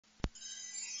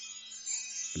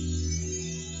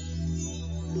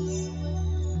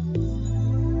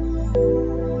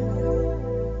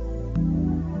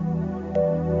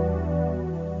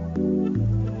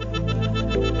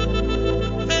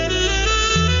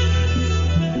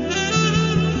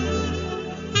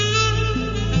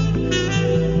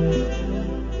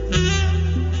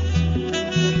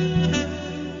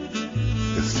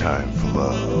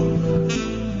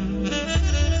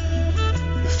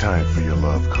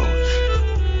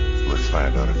Let's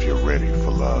find out if you're ready for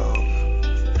love.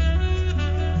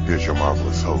 Here's your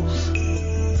marvelous host,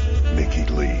 Nikki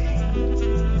Lee.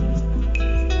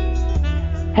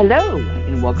 Hello,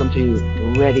 and welcome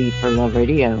to Ready for Love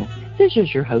Radio. This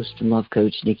is your host and love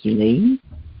coach, Nikki Lee.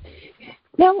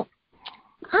 Now,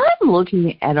 I'm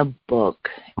looking at a book,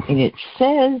 and it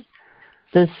says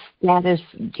The Status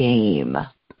Game.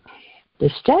 The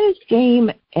Status Game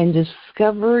and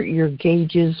Discover Your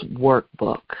Gauges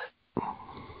Workbook.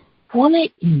 What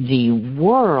in the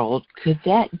world could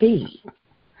that be?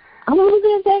 I'm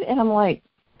looking at that, and I'm like,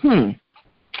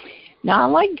 Now, I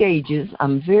like gauges.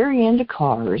 I'm very into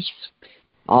cars,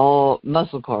 all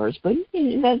muscle cars, but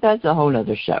that's a whole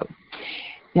other show.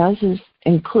 Now, this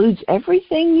includes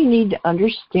everything you need to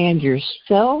understand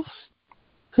yourself,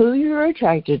 who you're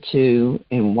attracted to,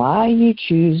 and why you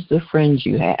choose the friends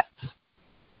you have.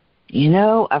 You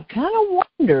know, I've kind of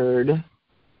wondered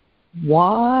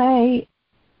why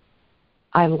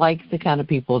I like the kind of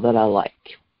people that I like.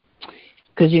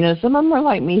 Because, you know, some of them are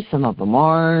like me, some of them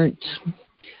aren't.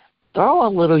 They're all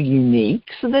a little unique,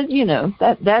 so that, you know,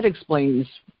 that explains,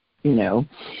 you know.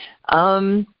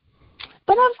 But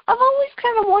I've always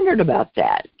kind of wondered about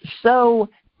that. So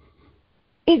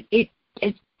it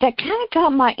that kind of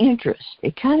got my interest.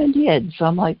 It kind of did. So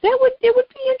I'm like, it would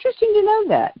be interesting to know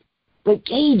that. The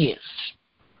gauges,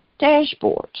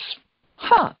 dashboards,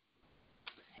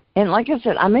 And like I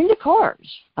said, I'm into cars.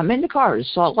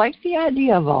 So I like the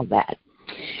idea of all that.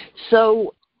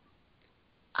 So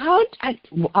I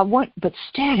want, but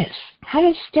status. How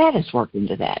does status work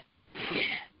into that?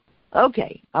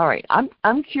 Okay, all right.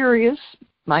 I'm curious.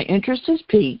 My interest is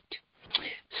piqued.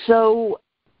 So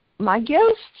my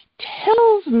guest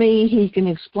tells me he can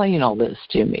explain all this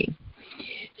to me.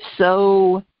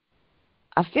 So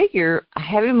I figure I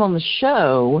have him on the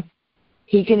show.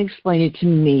 He can explain it to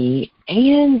me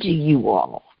and to you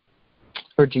all,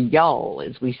 or to y'all,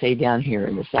 as we say down here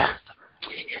in the South.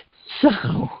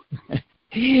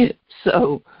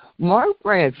 So Mark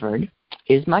Bradford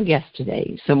is my guest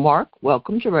today. So, Mark,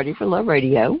 welcome to Ready for Love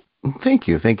Radio. Thank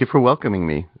you. Thank you for welcoming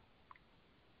me.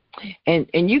 And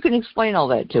you can explain all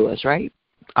that to us, right?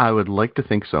 I would like to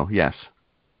think so, yes.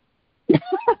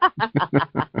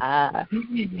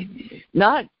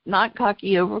 Not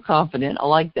cocky, overconfident. I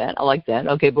like that.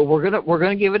 Okay, but we're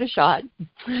gonna give it a shot.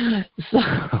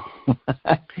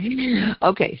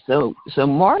 So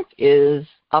Mark is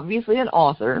obviously an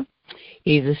author.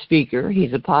 He's a speaker.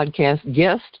 He's a podcast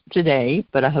guest today,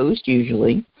 but a host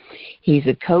usually. He's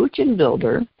a coach and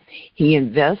builder. He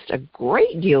invests a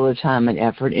great deal of time and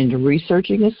effort into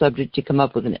researching a subject to come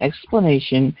up with an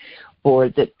explanation for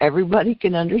it that everybody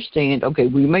can understand. Okay,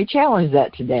 we may challenge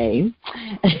that today.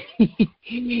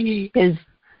 His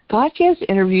podcast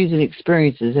interviews and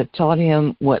experiences have taught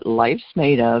him what life's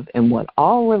made of and what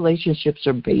all relationships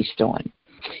are based on.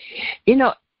 You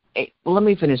know, let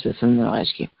me finish this and then I'll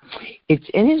ask you. It's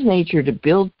in his nature to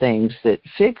build things that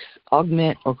fix,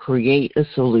 augment, or create a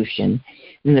solution.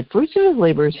 And the fruits of his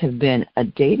labors have been a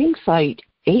dating site,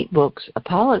 8 books, a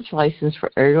pilot's license for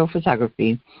aerial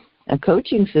photography, a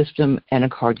coaching system, and a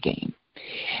card game.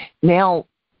 Now,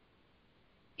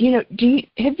 you know,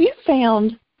 have you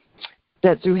found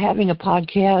that through having a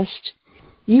podcast,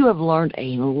 you have learned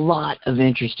a lot of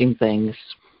interesting things?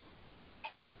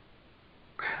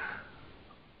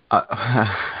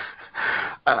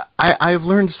 I've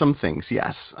learned some things,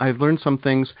 yes. I've learned some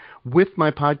things with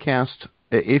my podcast.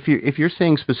 If you're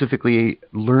saying specifically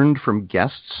learned from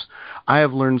guests, I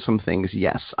have learned some things,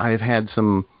 yes. I've had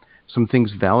some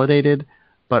things validated,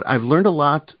 but I've learned a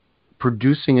lot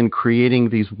producing and creating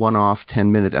these one-off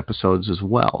 10-minute episodes as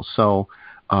well. So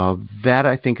that,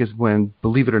 I think, is when,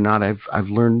 believe it or not, I've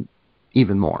learned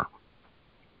even more.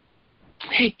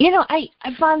 You know, I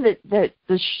find that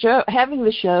having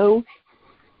the show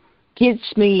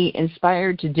gets me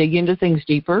inspired to dig into things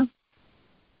deeper,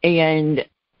 and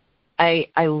I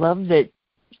love that.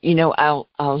 You know,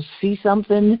 I'll see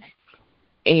something,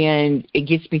 and it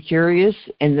gets me curious,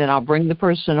 and then I'll bring the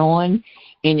person on,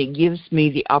 and it gives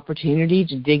me the opportunity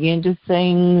to dig into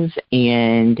things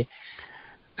and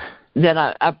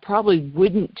that I probably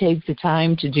wouldn't take the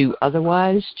time to do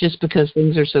otherwise, just because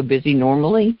things are so busy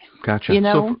normally. Gotcha. You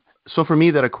know? So for me,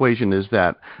 that equation is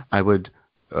that I would,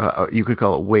 you could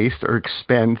call it waste or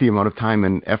expend the amount of time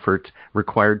and effort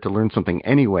required to learn something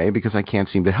anyway, because I can't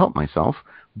seem to help myself.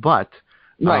 But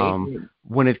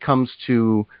when it comes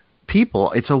to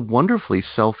people, it's a wonderfully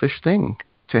selfish thing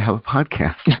to have a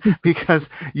podcast because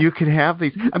you can have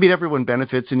these. I mean, everyone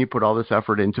benefits, and you put all this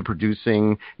effort into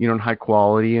producing, in high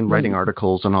quality and writing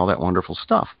articles and all that wonderful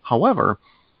stuff. However,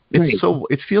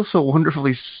 it feels so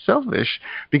wonderfully selfish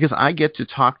because I get to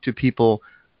talk to people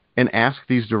and ask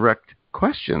these direct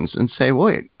questions and say,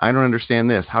 wait, I don't understand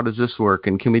this. How does this work?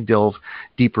 And can we delve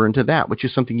deeper into that? Which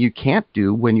is something you can't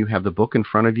do when you have the book in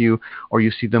front of you or you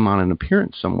see them on an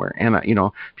appearance somewhere. And,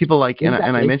 people like, and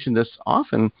I mention this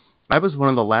often, I was one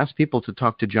of the last people to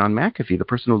talk to John McAfee, the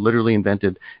person who literally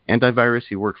invented antivirus.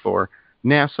 He worked for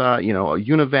NASA,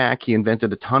 UNIVAC. He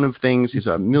invented a ton of things. He's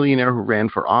a millionaire who ran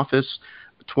for office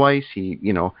twice. He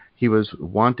was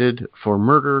wanted for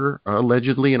murder,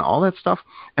 allegedly, and all that stuff.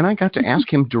 And I got to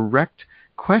ask him direct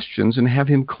questions and have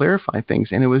him clarify things.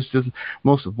 And it was the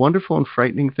most wonderful and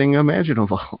frightening thing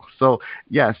imaginable. So,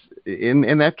 yes,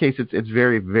 in that case, it's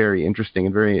very, very interesting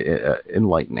and very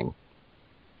enlightening.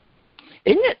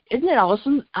 Isn't it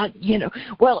awesome?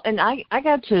 Well, and I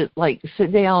got to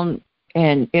sit down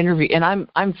and interview, and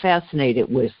I'm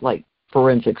fascinated with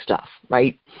forensic stuff,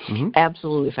 right? Mm-hmm.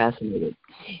 Absolutely fascinated.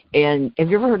 And have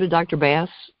you ever heard of Dr. Bass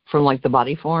from the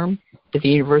Body Farm at the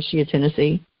University of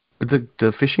Tennessee?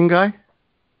 The fishing guy?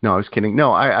 No, I was kidding.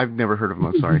 No, I've never heard of him.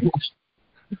 I'm sorry.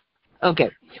 Okay.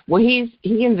 Well, he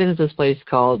invented this place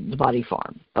called the Body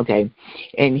Farm. Okay,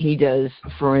 and he does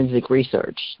forensic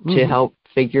research to help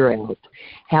figure out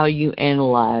how you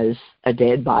analyze a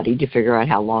dead body to figure out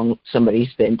how long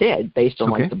somebody's been dead based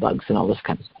on the bugs and all this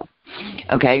kind of stuff.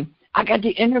 Okay, I got to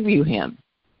interview him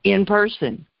in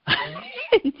person.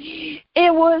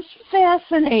 It was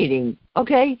fascinating.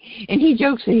 Okay, and he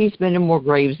jokes that he's been in more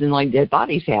graves than dead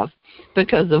bodies have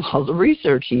because of all the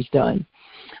research he's done.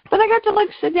 But I got to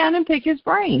sit down and pick his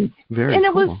brain. Very and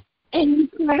cool. It was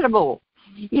incredible.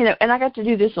 And I got to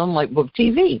do this on book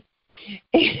TV.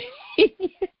 So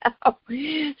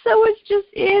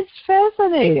it's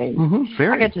fascinating. Mm-hmm,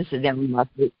 very. I got to sit down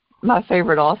with my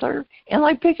favorite author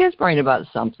and pick his brain about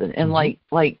something and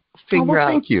figure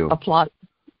out a plot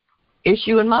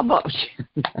issue in my book.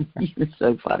 You're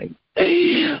so funny.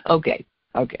 Okay.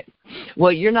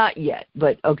 Well, you're not yet,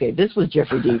 but okay. This was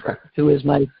Jeffrey Deaver, who is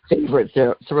my favorite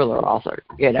thriller author.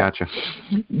 Gotcha.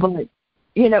 But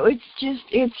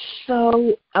it's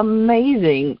so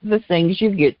amazing the things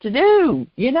you get to do.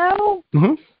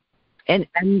 Mm-hmm. And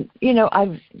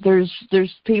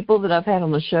there's people that I've had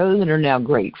on the show that are now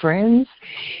great friends,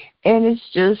 and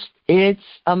it's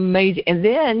amazing. And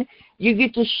then you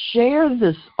get to share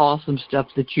this awesome stuff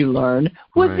that you learn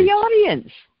with the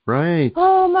audience. Right.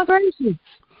 Oh my gracious.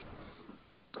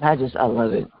 I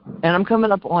love it. And I'm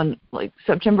coming up on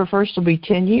September 1st will be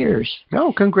 10 years.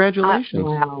 Oh, congratulations.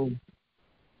 Wow.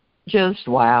 Just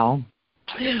wow.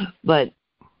 But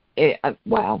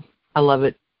wow. I love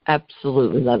it.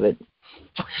 Absolutely love it.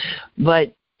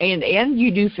 But and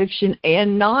you do fiction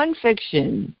and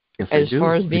nonfiction. Yes, as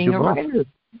far as being a writer.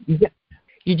 You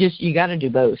got to do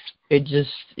both. I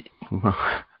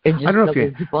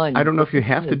don't know if you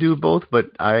have to do both,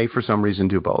 but I, for some reason,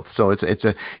 do both. So it's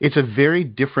a very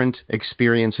different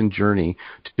experience and journey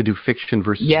to do fiction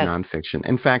versus nonfiction.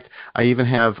 In fact, I even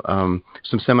have some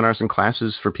seminars and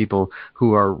classes for people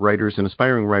who are writers and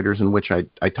aspiring writers, in which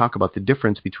I talk about the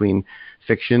difference between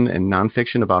fiction and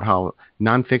nonfiction, about how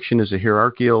nonfiction is a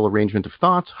hierarchical arrangement of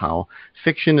thoughts, how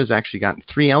fiction has actually got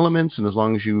 3 elements, and as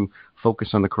long as you focus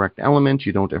on the correct element,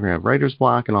 you don't ever have writer's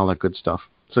block and all that good stuff.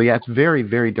 So, yeah, it's very,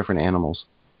 very different animals.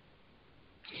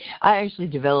 I actually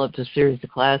developed a series of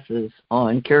classes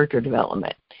on character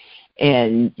development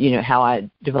and, how I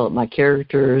develop my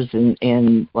characters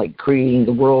and creating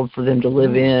the world for them to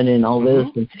live in and all this.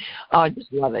 And I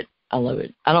just love it. I love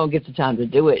it. I don't get the time to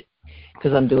do it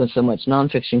because I'm doing so much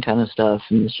nonfiction kind of stuff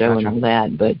in the show and all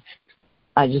that. But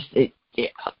I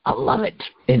love it.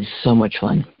 It's so much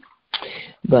fun.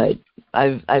 But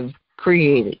I've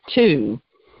created 2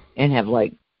 and have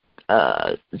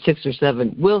 6 or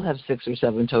 7. We'll have 6 or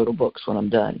 7 total books when I'm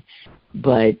done.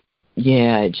 But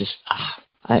yeah,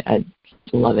 I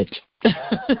love it.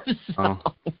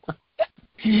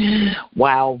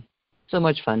 Wow, so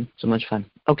much fun.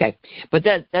 Okay, but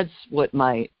that's what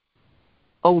my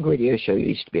old radio show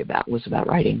used to be about. Was about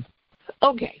writing.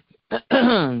 Okay,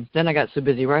 then I got so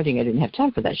busy writing I didn't have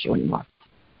time for that show anymore.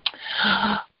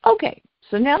 Okay,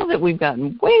 so now that we've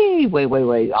gotten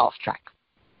way off track.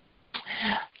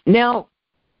 Now,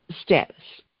 status.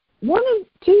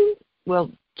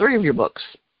 3 of your books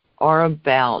are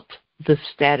about the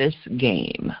status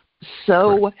game.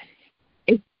 So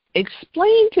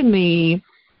explain to me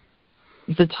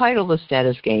the title of the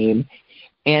status game,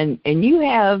 and you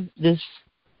have this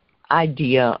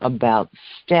idea about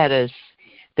status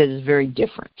that is very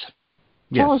different.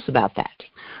 Tell us about that.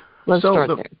 Let's start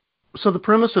there. So the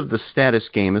premise of the status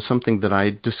game is something that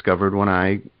I discovered when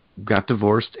I got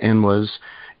divorced and was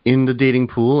in the dating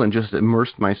pool and just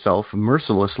immersed myself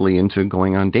mercilessly into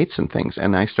going on dates and things.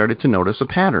 And I started to notice a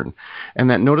pattern.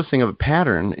 And that noticing of a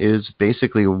pattern is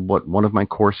basically what one of my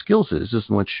core skills is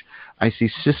in which I see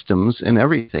systems in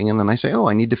everything. And then I say,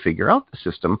 I need to figure out the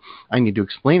system. I need to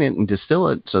explain it and distill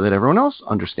it so that everyone else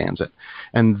understands it.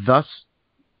 And thus,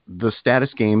 the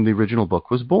Status Game, the original book,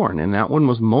 was born. And that one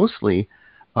was mostly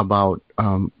about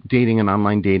dating and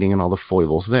online dating and all the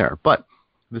foibles there. But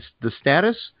the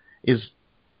status is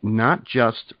not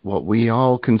just what we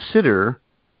all consider.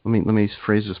 Let me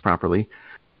phrase this properly.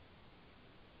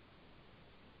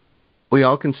 We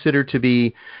all consider to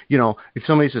be, if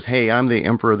somebody says, "Hey, I'm the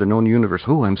emperor of the known universe,"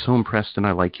 I'm so impressed and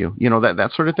I like you.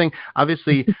 That sort of thing.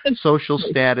 Obviously, social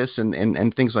status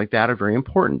and things like that are very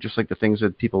important. Just like the things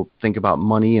that people think about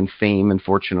money and fame and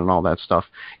fortune and all that stuff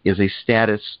is a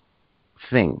status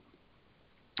thing.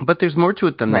 But there's more to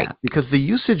it than that, because the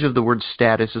usage of the word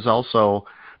status is also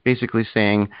basically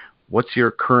saying, what's your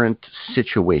current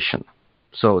situation?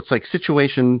 So it's like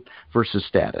situation versus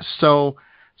status. So,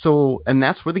 and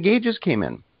that's where the gauges came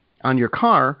in. On your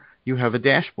car, you have a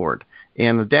dashboard,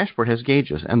 and the dashboard has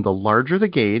gauges. And the larger the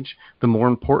gauge, the more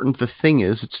important the thing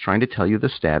is it's trying to tell you the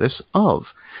status of.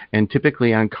 And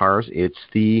typically on cars, it's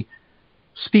the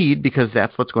speed, because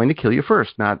that's what's going to kill you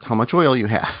first, not how much oil you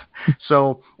have.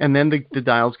 So, and then the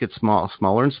dials get smaller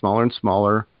and smaller and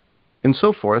smaller, and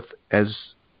so forth as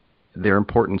their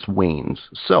importance wanes.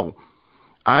 So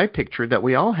I pictured that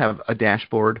we all have a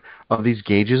dashboard of these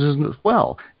gauges as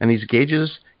well. And these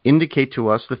gauges indicate to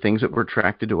us the things that we're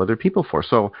attracted to other people for.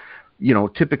 So,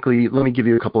 typically, let me give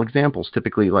you a couple examples.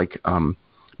 Typically, like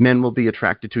men will be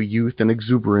attracted to youth and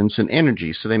exuberance and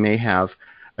energy. So they may have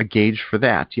a gauge for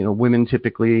that. Women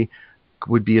typically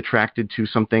would be attracted to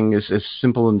something as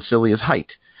simple and silly as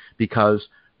height, because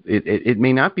it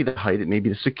may not be the height, it may be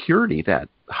the security that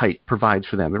height provides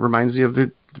for them. It reminds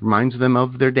them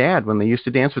of their dad when they used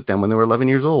to dance with them when they were 11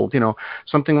 years old.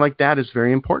 Something like that is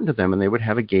very important to them, and they would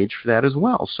have a gauge for that as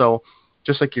well. So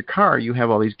just like your car, you have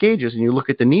all these gauges, and you look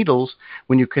at the needles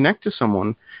when you connect to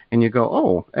someone, and you go,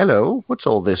 "Oh, hello, what's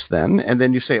all this then?" And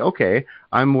then you say, "Okay,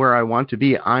 I'm where I want to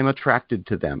be. I'm attracted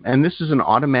to them." And this is an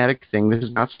automatic thing. This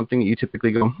is not something that you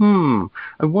typically go,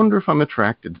 I wonder if I'm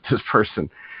attracted to this person.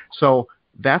 So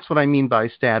that's what I mean by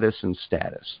status and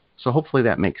status. So hopefully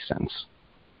that makes sense.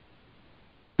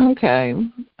 Okay.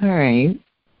 All right.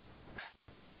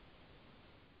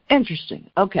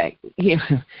 Interesting. Okay. Yeah.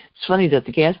 It's funny that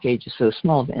the gas gauge is so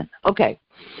small then. Okay.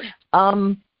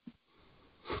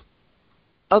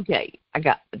 Okay.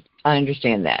 I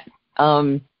understand that.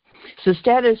 So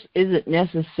status isn't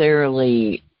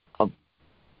necessarily a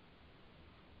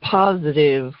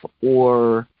positive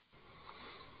or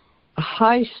a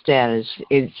high status.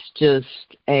 It's just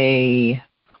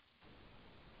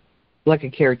like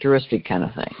a characteristic kind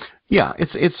of thing. Yeah,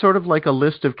 it's sort of like a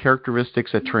list of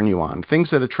characteristics that turn you on, things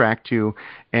that attract you,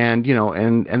 and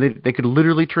they could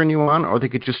literally turn you on, or they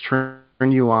could just turn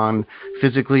you on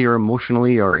physically or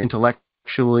emotionally or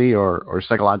intellectually or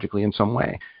psychologically in some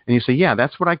way. And you say, yeah,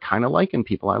 that's what I kind of like in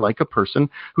people. I like a person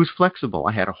who's flexible.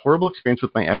 I had a horrible experience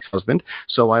with my ex-husband,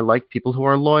 so I like people who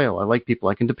are loyal. I like people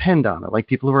I can depend on. I like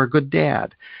people who are a good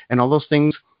dad. And all those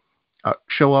things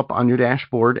show up on your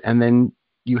dashboard, and then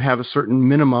you have a certain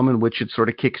minimum in which it sort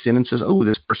of kicks in and says, oh,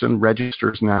 this person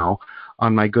registers now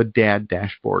on my good dad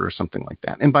dashboard or something like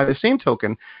that. And by the same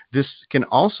token, this can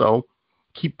also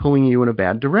keep pulling you in a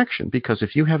bad direction, because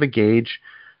if you have a gauge,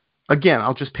 again,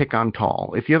 I'll just pick on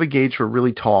tall. If you have a gauge for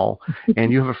really tall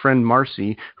and you have a friend,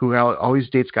 Marcy, who always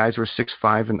dates guys who are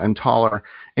 6'5" and taller,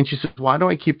 and she says, why do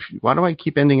I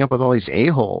keep ending up with all these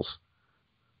a-holes?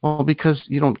 Well, because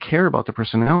you don't care about the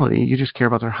personality. You just care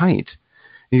about their height.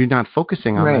 You're not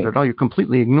focusing on that at all. You're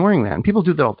completely ignoring that. And people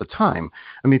do that all the time.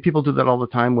 I mean, people do that all the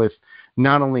time with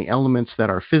not only elements that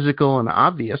are physical and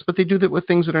obvious, but they do that with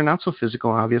things that are not so physical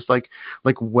and obvious, like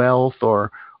wealth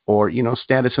or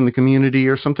status in the community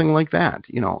or something like that.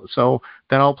 So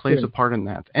that all plays a part in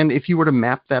that. And if you were to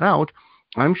map that out,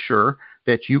 I'm sure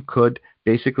that you could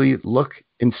basically look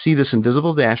and see this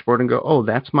invisible dashboard and go, oh,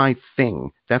 that's my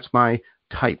thing. That's my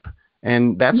type.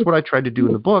 And that's what I tried to do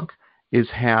in the book, is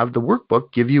have the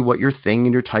workbook give you what your thing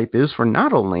and your type is for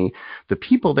not only the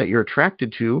people that you're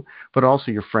attracted to, but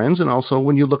also your friends, and also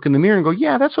when you look in the mirror and go,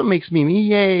 yeah, that's what makes me me,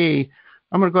 yay,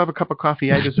 I'm going to go have a cup of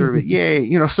coffee, I deserve it, yay,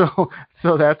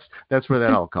 so that's where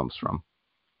that all comes from.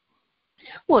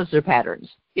 Well, it's their patterns.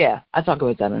 Yeah, I talk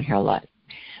about that on here a lot.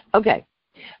 Okay.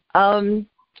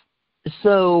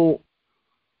 So,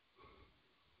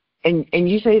 and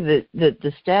you say that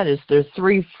the status, there's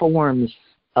 3 forms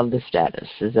of the status.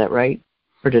 Is that right?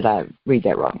 Or did I read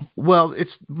that wrong? Well,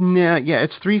 it's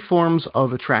 3 forms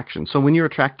of attraction. So when you're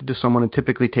attracted to someone, it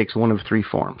typically takes one of 3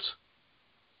 forms.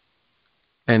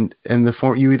 And the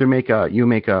form, you either make a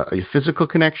physical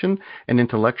connection, an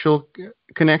intellectual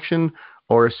connection,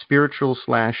 or a spiritual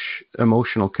 /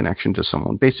 emotional connection to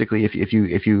someone. Basically, if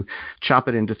you chop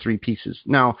it into 3 pieces.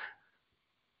 Now,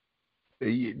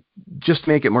 just to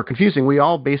make it more confusing, we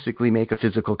all basically make a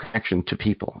physical connection to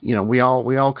people. We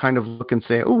all kind of look and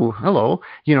say, "Oh, hello,"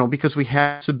 because we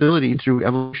have this ability through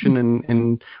evolution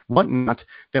and whatnot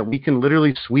that we can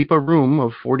literally sweep a room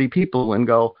of 40 people and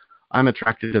go, "I'm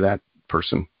attracted to that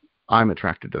person. I'm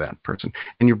attracted to that person."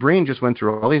 And your brain just went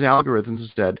through all these algorithms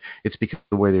and said it's because of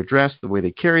the way they're dressed, the way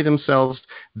they carry themselves,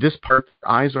 this part,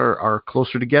 eyes are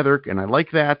closer together, and I like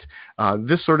that.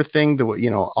 This sort of thing,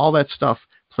 all that stuff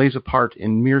plays a part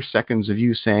in mere seconds of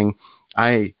you saying,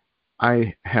 I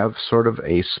have sort of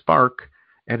a spark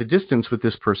at a distance with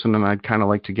this person, and I'd kind of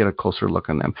like to get a closer look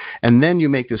on them. And then you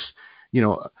make this,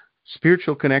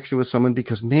 spiritual connection with someone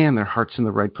because, man, their heart's in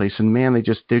the right place, and man,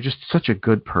 they're just such a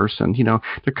good person.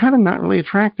 They're kind of not really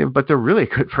attractive, but they're really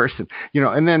a good person.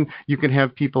 And then you can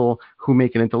have people who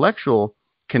make an intellectual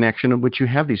connection in which you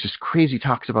have these just crazy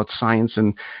talks about science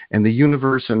and the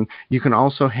universe, and you can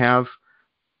also have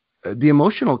the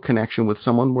emotional connection with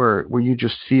someone where you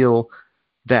just feel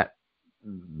that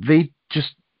they're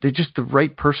just the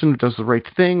right person who does the right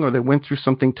thing, or they went through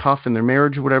something tough in their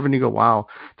marriage or whatever, and you go, wow,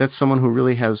 that's someone who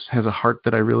really has a heart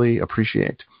that I really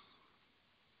appreciate.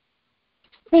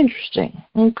 Interesting.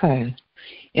 Okay.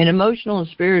 And emotional and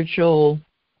spiritual,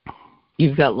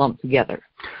 you've got lumped together.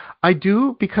 I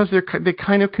do, because they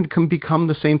kind of can become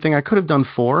the same thing. I could have done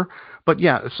 4, but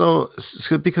yeah, so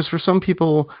because for some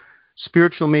people,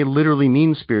 spiritual may literally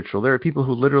mean spiritual. There are people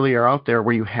who literally are out there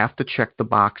where you have to check the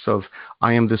box of,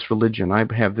 I am this religion, I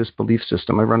have this belief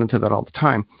system. I run into that all the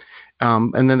time.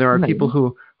 And then there are people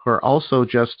who are also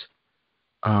just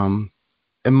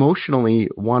emotionally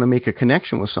want to make a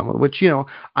connection with someone, which,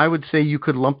 I would say you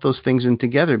could lump those things in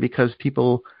together, because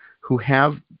people who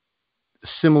have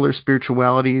similar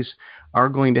spiritualities are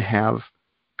going to have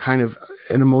kind of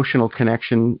an emotional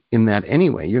connection in that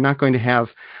anyway. You're not going to have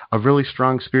a really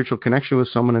strong spiritual connection with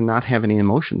someone and not have any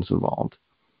emotions involved.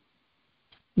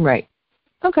 Right.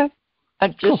 Okay. I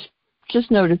just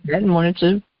noticed that and wanted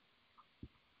to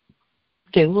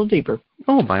dig a little deeper.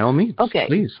 Oh, by all means. Okay.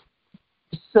 Please.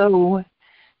 So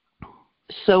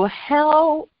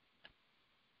how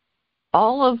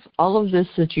all of this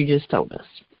that you just told us,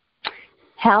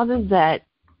 how does that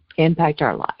impact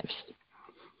our lives?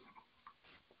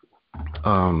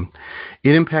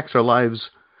 It impacts our lives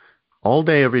all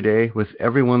day, every day, with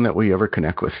everyone that we ever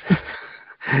connect with.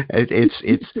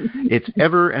 It's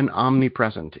ever and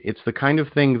omnipresent. It's the kind of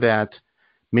thing that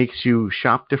makes you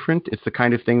shop different. It's the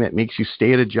kind of thing that makes you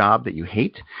stay at a job that you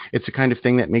hate. It's the kind of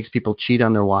thing that makes people cheat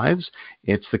on their wives.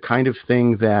 It's the kind of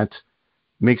thing that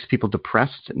makes people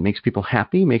depressed and makes people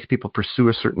happy, makes people pursue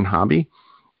a certain hobby.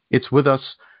 It's with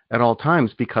us at all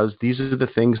times, because these are the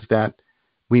things that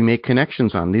we make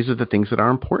connections on. These are the things that are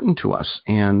important to us.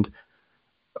 And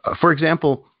for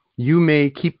example, you may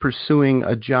keep pursuing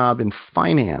a job in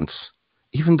finance,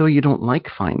 even though you don't like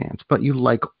finance, but you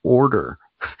like order.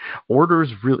 Order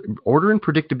and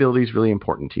predictability is really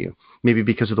important to you. Maybe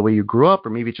because of the way you grew up, or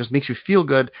maybe it just makes you feel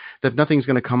good that nothing's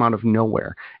going to come out of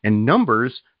nowhere. And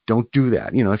numbers don't do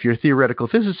that. If you're a theoretical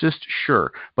physicist,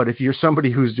 sure. But if you're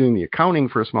somebody who's doing the accounting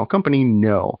for a small company,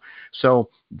 no. So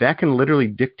that can literally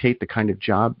dictate the kind of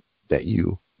job that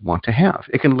you want to have.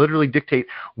 It can literally dictate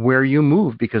where you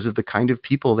move because of the kind of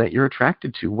people that you're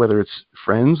attracted to, whether it's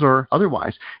friends or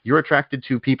otherwise. You're attracted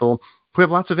to people who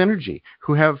have lots of energy,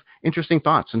 who have interesting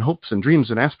thoughts and hopes and dreams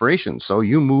and aspirations. So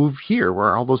you move here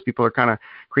where all those people are kind of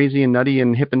crazy and nutty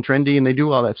and hip and trendy and they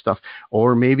do all that stuff.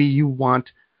 Or maybe you want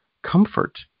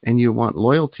comfort and you want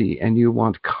loyalty and you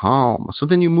want calm. So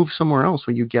then you move somewhere else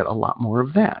where you get a lot more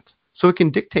of that. So it can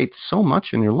dictate so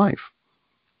much in your life.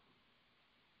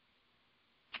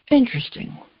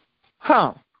 Interesting.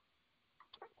 Huh.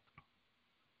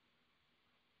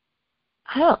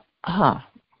 Well,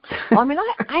 I mean,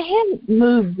 I haven't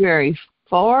moved very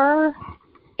far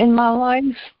in my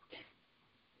life,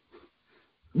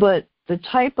 but the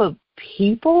type of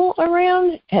people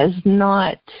around has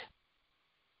not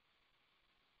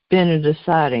been a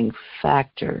deciding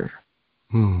factor.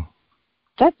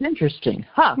 That's interesting.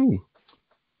 Huh.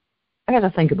 I got to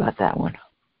think about that one.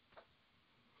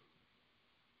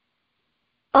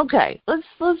 Okay, let's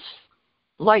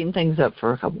lighten things up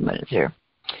for a couple minutes here.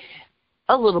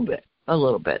 A little bit. Tell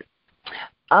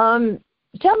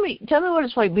me what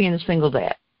it's like being a single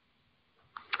dad.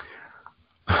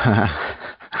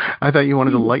 I thought you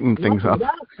wanted to lighten things up.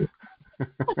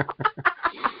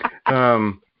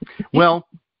 Well,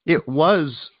 it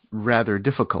was rather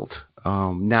difficult.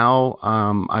 Now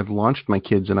I've launched my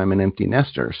kids and I'm an empty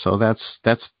nester, so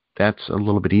that's a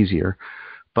little bit easier.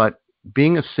 But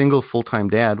being a single full-time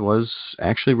dad was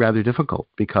actually rather difficult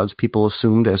because people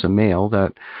assumed as a male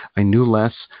that I knew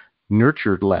less,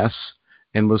 nurtured less,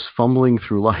 and was fumbling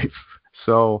through life.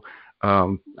 So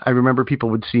I remember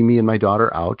people would see me and my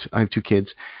daughter out. I have 2 kids,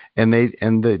 and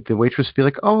the waitress would be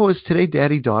like, "Oh, is today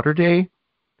daddy-daughter day?"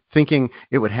 Thinking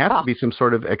it would have to be some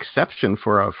sort of exception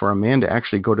for a man to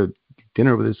actually go to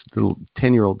dinner with his little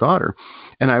 10-year-old daughter.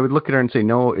 And I would look at her and say,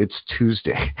 "No, it's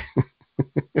Tuesday."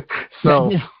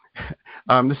 So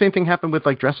the same thing happened with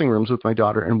like dressing rooms with my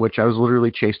daughter, in which I was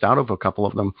literally chased out of a couple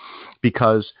of them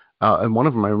because in one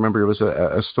of them, I remember it was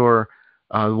a store.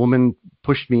 The woman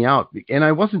pushed me out, and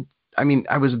I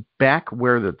was back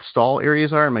where the stall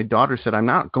areas are, and my daughter said, "I'm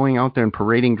not going out there and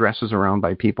parading dresses around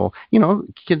by people. You know,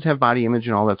 kids have body image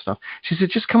and all that stuff." She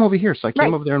said, "Just come over here." So I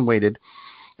came over there and waited.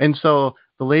 And so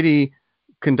the lady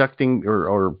conducting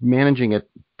or managing it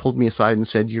pulled me aside and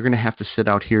said, "You're going to have to sit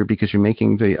out here because you're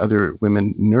making the other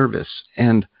women nervous."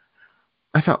 And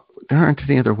I thought, there aren't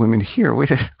any other women here.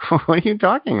 Wait, what are you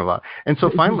talking about? And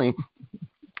so finally,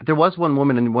 there was one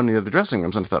woman in one of the other dressing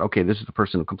rooms, and I thought, okay, this is the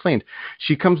person who complained.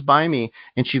 She comes by me,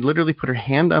 and she literally put her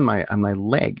hand on my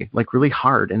leg, like really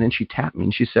hard, and then she tapped me,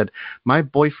 and she said, "My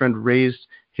boyfriend raised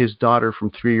his daughter from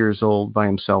 3 years old by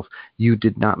himself. You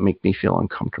did not make me feel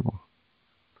uncomfortable."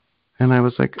 And I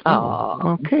was like,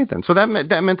 oh, okay then. So that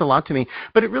meant a lot to me.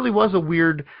 But it really was a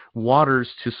weird waters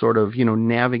to sort of,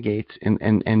 navigate.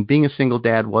 And being a single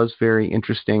dad was very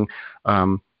interesting.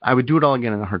 I would do it all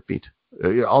again in a heartbeat.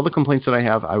 All the complaints that I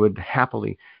have, I would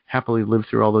happily live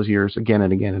through all those years again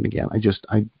and again and again.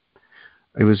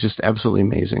 It was just absolutely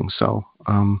amazing. So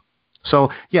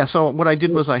what I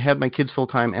did was I had my kids full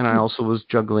time, and I also was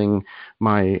juggling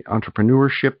my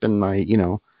entrepreneurship and my,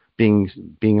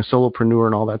 being a solopreneur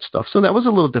and all that stuff. So that was a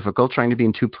little difficult, trying to be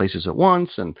in 2 places at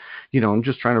once, and and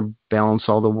just trying to balance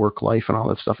all the work life and all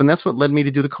that stuff. And that's what led me to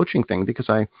do the coaching thing, because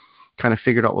I kind of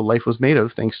figured out what life was made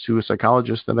of thanks to a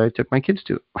psychologist that I took my kids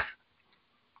to.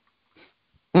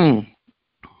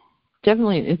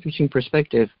 Definitely an interesting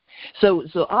perspective. So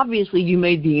obviously you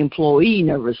made the employee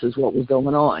nervous is what was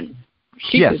going on.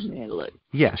 She couldn't handle it.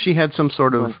 Yeah, she had some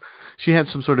sort of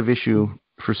issue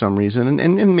for some reason,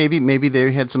 and maybe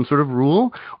they had some sort of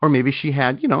rule, or maybe she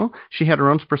had her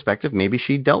own perspective. Maybe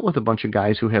she dealt with a bunch of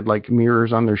guys who had like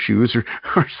mirrors on their shoes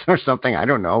or something. I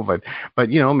don't know, but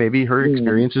maybe her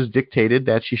experiences dictated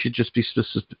that she should just be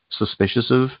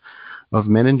suspicious of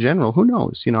men in general. Who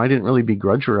knows? I didn't really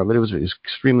begrudge her of it. It was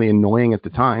extremely annoying at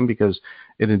the time because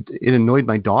it annoyed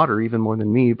my daughter even more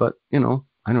than me. But I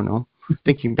don't know.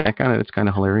 Thinking back on it, it's kind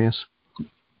of hilarious.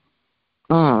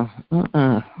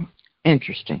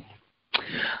 Interesting.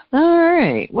 All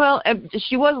right. Well,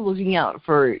 she was looking out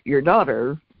for your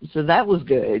daughter, so that was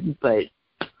good, but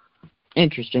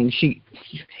interesting. She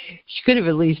could have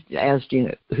at least asked,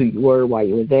 who you were, why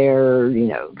you were there,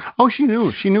 Oh, she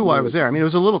knew. She knew why I was there. I mean, it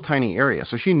was a little tiny area,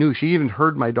 so she knew. She even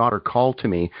heard my daughter call to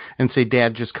me and say,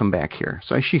 "Dad, just come back here."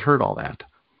 So she heard all that.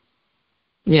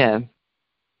 Yeah.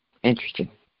 Interesting.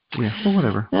 Yeah, well,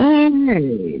 whatever. All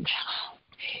right.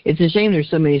 It's a shame there's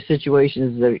so many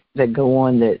situations that go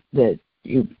on that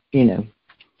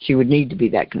she would need to be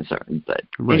that concerned. But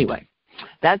Anyway,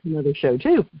 that's another show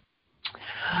too.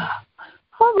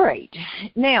 All right.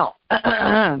 Now,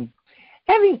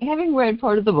 having read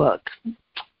part of the book,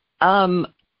 and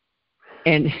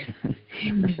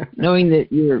knowing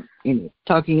that you're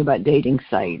talking about dating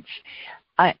sites,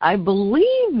 I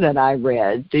believe that I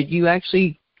read that you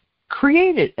actually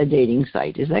created a dating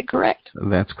site. Is that correct?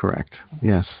 That's correct.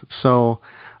 Yes. So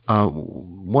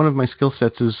one of my skill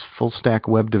sets is full stack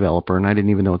web developer, and I didn't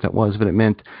even know what that was, but it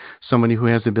meant somebody who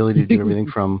has the ability to do everything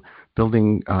from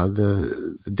building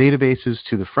the databases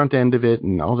to the front end of it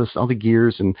and all the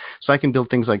gears. And so I can build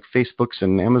things like Facebooks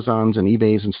and Amazons and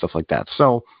eBays and stuff like that.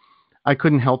 So I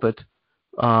couldn't help it.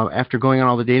 After going on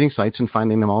all the dating sites and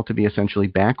finding them all to be essentially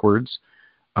backwards,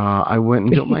 I went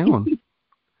and built my own.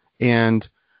 And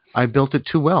I built it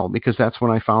too well, because that's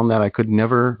when I found that I could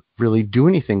never really do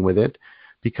anything with it,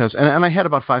 because and I had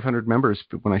about 500 members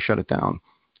when I shut it down.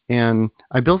 And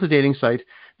I built a dating site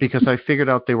because I figured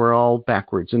out they were all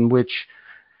backwards, in which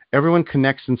everyone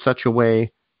connects in such a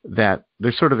way that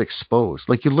they're sort of exposed.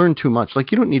 Like, you learn too much.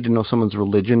 Like, you don't need to know someone's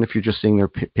religion if you're just seeing their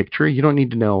picture. You don't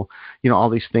need to know, all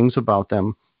these things about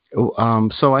them.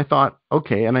 So I thought,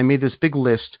 okay, and I made this big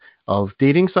list of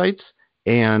dating sites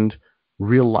and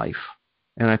real life.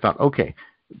 And I thought, okay,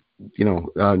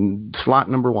 slot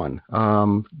number 1,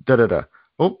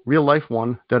 Oh, real life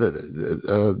 1,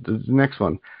 the next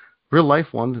one. Real life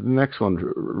 1, the next one.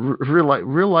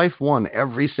 Real life 1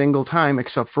 every single time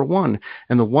except for 1.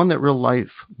 And the one that real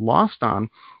life lost on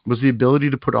was the ability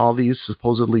to put all these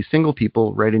supposedly single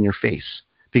people right in your face,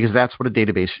 because that's what a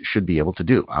database should be able to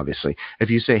do, obviously. If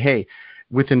you say, hey,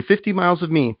 within 50 miles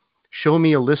of me, show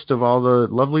me a list of all the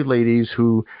lovely ladies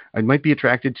who I might be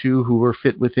attracted to, who are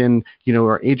fit within,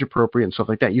 are age appropriate and stuff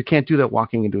like that. You can't do that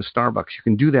walking into a Starbucks. You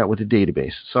can do that with a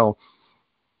database. So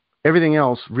everything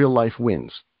else, real life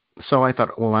wins. So I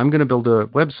thought, well, I'm going to build a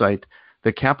website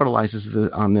that capitalizes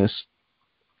on this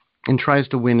and tries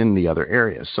to win in the other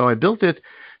areas. So I built it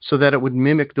so that it would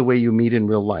mimic the way you meet in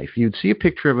real life. You'd see a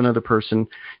picture of another person.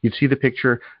 You'd see the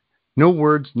picture. No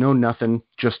words, no nothing,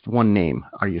 just one name.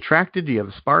 Are you attracted? Do you have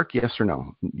a spark? Yes or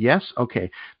no? Yes? Okay.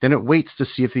 Then it waits to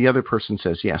see if the other person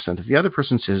says yes. And if the other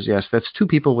person says yes, that's 2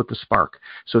 people with the spark.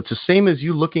 So it's the same as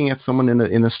you looking at someone in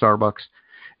a Starbucks,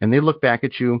 and they look back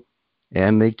at you,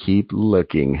 and they keep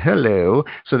looking. Hello.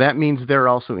 So that means they're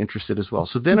also interested as well.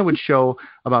 So then it would show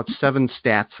about 7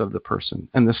 stats of the person.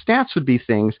 And the stats would be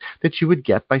things that you would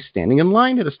get by standing in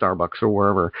line at a Starbucks or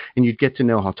wherever. And you'd get to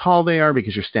know how tall they are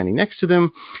because you're standing next to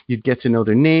them. You'd get to know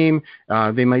their name.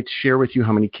 They might share with you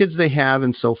how many kids they have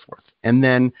and so forth. And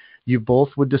then you both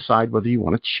would decide whether you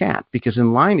want to chat. Because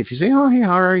in line, if you say, oh, hey,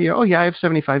 how are you? Oh, yeah, I have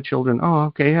 75 children. Oh,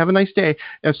 okay, have a nice day.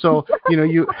 And so,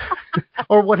 you,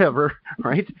 or whatever,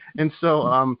 right? And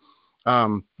so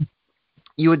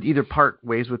you would either part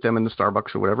ways with them in the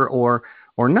Starbucks or whatever, or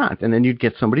not. And then you'd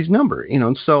get somebody's number,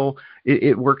 and so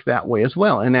it worked that way as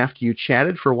well. And after you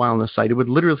chatted for a while on the site, it would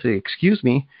literally say, excuse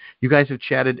me, you guys have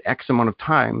chatted X amount of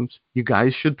times. You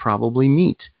guys should probably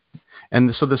meet.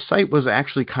 And so the site was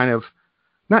actually kind of,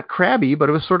 not crabby, but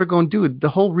it was sort of going, dude, the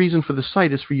whole reason for the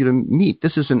site is for you to meet.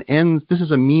 This is an end. This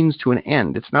is a means to an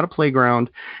end. It's not a playground.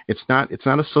 It's not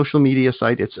a social media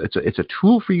site. It's a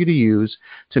tool for you to use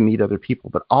to meet other people.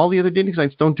 But all the other dating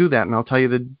sites don't do that. And I'll tell you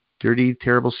the dirty,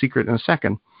 terrible secret in a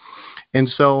second. And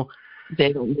so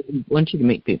they don't want you to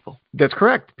meet people. That's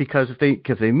correct. Because if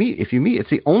you meet, it's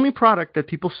the only product that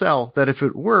people sell that if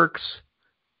it works,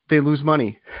 they lose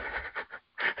money.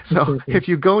 So if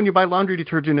you go and you buy laundry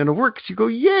detergent and it works, you go,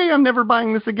 yay, I'm never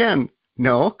buying this again.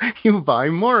 No, you buy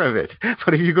more of it.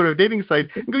 But if you go to a dating site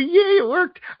and go, yay, it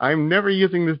worked, I'm never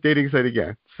using this dating site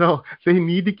again. So they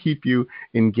need to keep you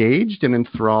engaged and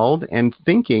enthralled and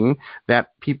thinking that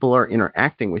people are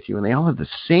interacting with you. And they all have the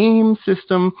same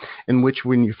system in which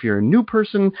if you're a new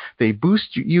person, they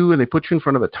boost you and they put you in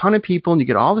front of a ton of people and you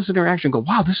get all this interaction and go,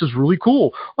 wow, this is really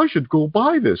cool. I should go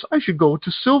buy this. I should go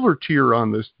to silver tier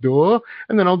on this. Duh.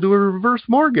 And then I'll do a reverse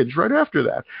mortgage right after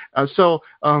that. So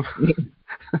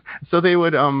they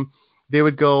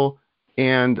would go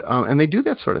and they do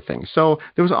that sort of thing. So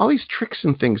there was all these tricks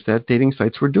and things that dating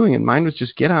sites were doing, and mine was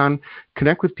just get on,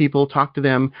 connect with people, talk to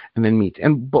them, and then meet.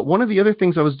 But one of the other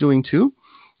things I was doing too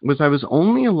was I was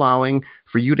only allowing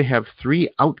for you to have 3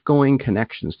 outgoing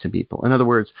connections to people. In other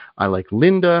words, I like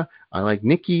Linda, I like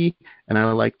Nikki, and I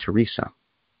like Teresa.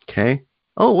 Okay?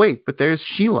 Oh, wait, but there's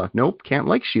Sheila. Nope, can't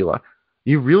like Sheila.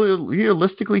 You really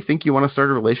realistically think you want to start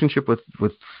a relationship with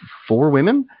 4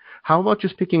 women? How about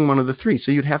just picking one of the 3?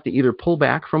 So you'd have to either pull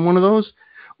back from one of those,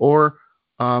 or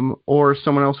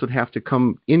someone else would have to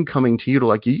come incoming to you to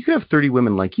like you. You could have 30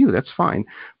 women like you. That's fine.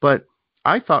 But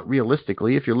I thought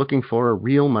realistically, if you're looking for a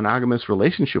real monogamous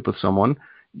relationship with someone,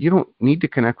 you don't need to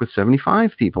connect with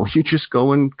 75 people. You just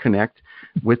go and connect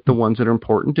with the ones that are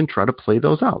important and try to play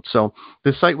those out. So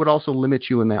the site would also limit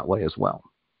you in that way as well.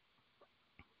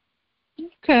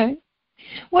 Okay.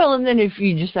 Well, and then if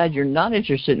you decide you're not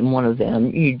interested in one of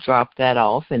them, you drop that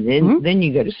off, and then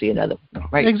you go to see another one,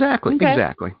 right? Exactly, okay.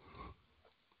 Exactly.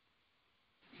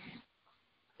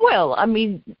 Well, I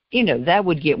mean, that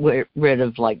would get rid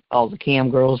of, like, all the cam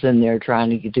girls in there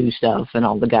trying to do stuff and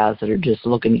all the guys that are just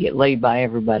looking to get laid by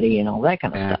everybody and all that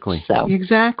kind of stuff. So.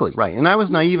 Exactly, right. And I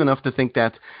was naive enough to think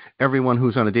that everyone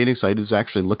who's on a dating site is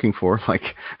actually looking for,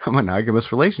 like, a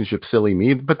monogamous relationship. Silly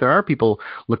me. But there are people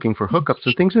looking for hookups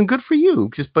and things, and good for you.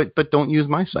 But don't use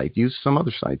my site. Use some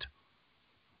other site.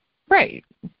 Right.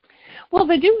 Well,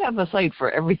 they do have a site for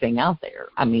everything out there.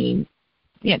 I mean,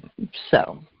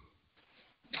 so...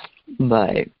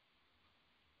 But,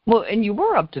 well, and you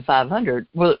were up to 500.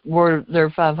 Were there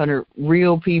 500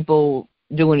 real people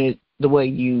doing it the way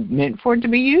you meant for it to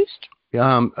be used?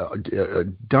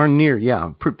 Darn near,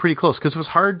 yeah. Pretty close, because it was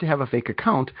hard to have a fake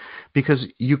account because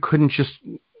you couldn't just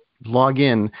log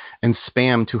in and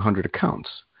spam 200 accounts.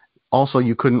 Also,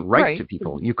 you couldn't write Right. to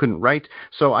people. You couldn't write.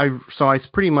 So I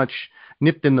pretty much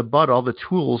nipped in the bud all the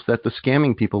tools that the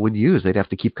scamming people would use. They'd have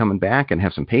to keep coming back and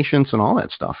have some patience and all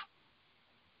that stuff.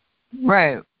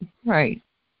 Right. Right.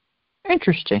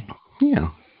 Interesting. Yeah.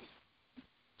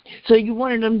 So you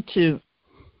wanted them to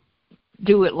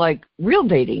do it like real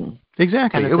dating.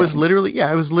 Exactly. Kind of It was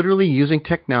thing. literally using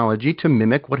technology to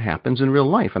mimic what happens in real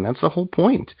life, and that's the whole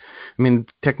point. I mean,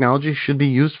 technology should be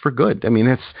used for good. I mean,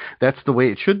 that's the way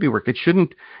it should be worked.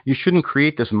 You shouldn't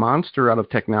create this monster out of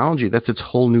technology. That's its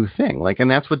whole new thing. Like,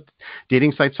 and that's what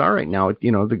dating sites are right now.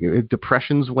 You know, the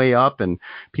depression's way up, and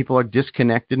people are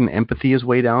disconnected, and empathy is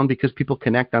way down because people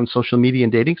connect on social media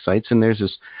and dating sites, and there's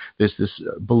this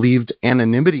believed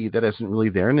anonymity that isn't really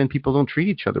there, and then people don't treat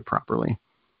each other properly.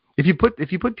 If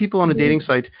you put people on a dating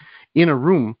site in a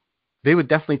room, they would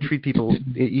definitely treat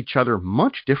each other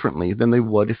much differently than they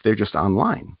would if they're just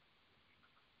online.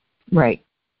 Right.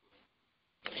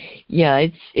 Yeah,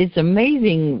 it's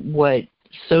amazing what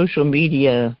social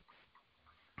media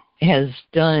has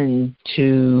done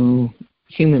to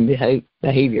human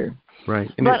behavior. Right.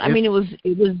 And but I mean, it was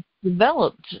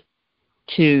developed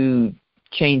to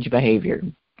change behavior,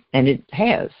 and it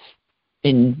has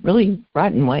in really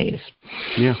rotten ways.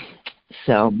 Yeah.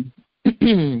 So,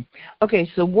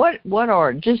 okay. So what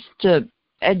are, just to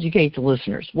educate the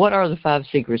listeners, what are the 5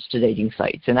 secrets to dating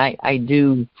sites? And I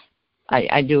do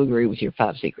agree with your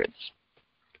 5 secrets,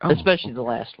 especially the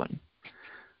last one.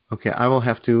 Okay, I will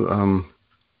have to.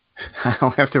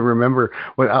 I'll have to remember.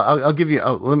 Well, I'll give you.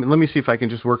 Let me see if I can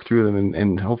just work through them,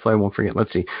 and hopefully I won't forget.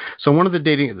 Let's see. So one of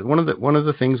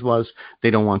the things was they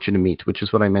don't want you to meet, which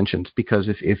is what I mentioned, because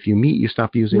if you meet, you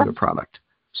stop using the product.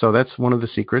 So that's one of the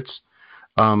secrets.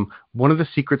 One of the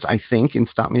secrets, I think, and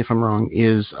stop me if I'm wrong,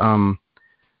 is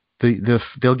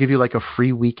they'll give you like a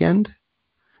free weekend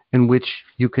in which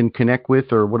you can connect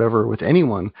with or whatever with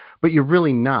anyone, but you're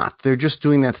really not. They're just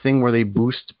doing that thing where they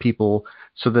boost people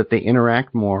so that they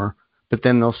interact more, but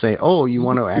then they'll say, oh, you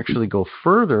want to actually go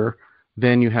further,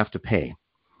 then you have to pay.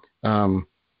 Well,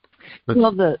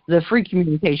 the free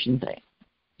communication thing.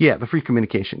 Yeah, the free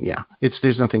communication, yeah.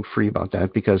 There's nothing free about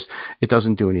that because it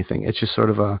doesn't do anything. It's just sort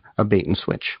of a bait and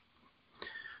switch.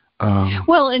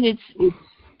 Well, and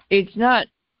it's not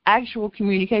actual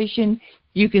communication.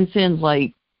 You can send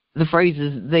like the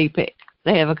phrases they pick.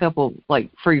 They have a couple like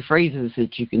free phrases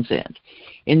that you can send,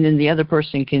 and then the other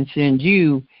person can send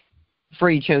you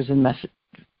free chosen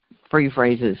free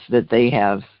phrases that they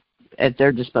have at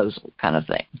their disposal, kind of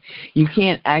thing. You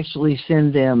can't actually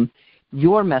send them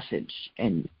your message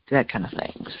and that kind of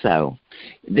thing. So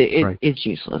it's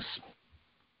useless.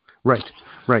 Right.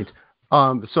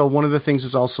 So one of the things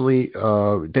is also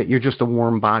that you're just a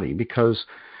warm body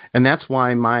and that's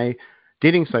why my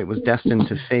dating site was destined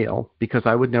to fail, because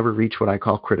I would never reach what I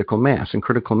call critical mass. And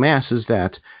critical mass is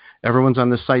that everyone's on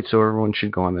the site, so everyone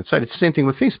should go on that site. It's the same thing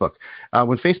with Facebook.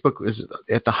 When Facebook was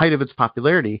at the height of its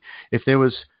popularity, if there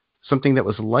was something that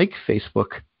was like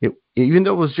Facebook, even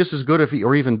though it was just as good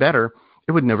or even better,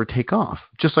 it would never take off.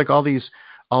 Just like all these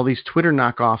Twitter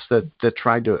knockoffs that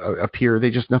tried to appear,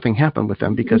 nothing happened with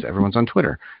them because everyone's on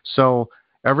Twitter. So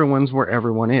everyone's where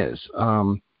everyone is.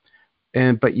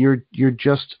 But you're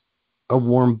just a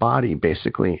warm body,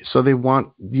 basically. So they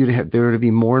want you to have there to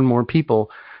be more and more people,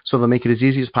 so they'll make it as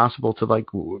easy as possible to like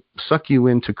suck you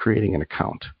into creating an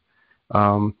account.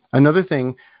 Another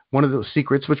thing, one of those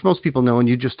secrets, which most people know, and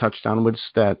you just touched on, was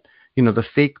that the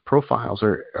fake profiles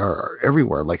are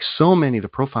everywhere. Like, so many of the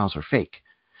profiles are fake.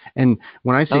 And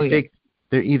when I say fake,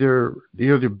 they're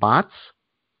either bots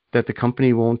that the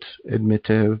company won't admit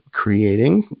to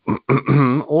creating,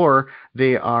 or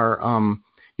they are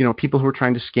people who are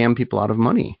trying to scam people out of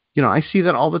money. I see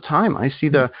that all the time. I see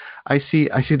the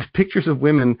pictures of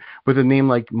women with a name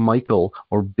like Michael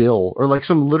or Bill or like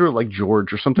some literal like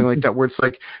George or something like that, where it's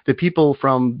like the people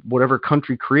from whatever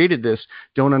country created this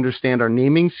don't understand our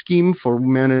naming scheme for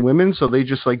men and women, so they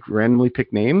just like randomly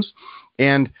pick names.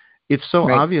 And it's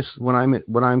so obvious when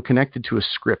I'm connected to a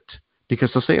script, because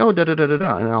they'll say, oh,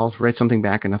 da-da-da-da-da, and I'll write something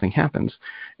back and nothing happens.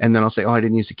 And then I'll say, oh, I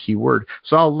didn't use a keyword.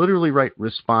 So I'll literally write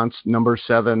response number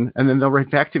 7, and then they'll write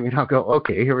back to me, and I'll go,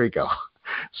 okay, here we go.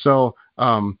 So,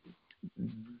 and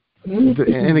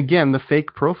again, the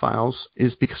fake profiles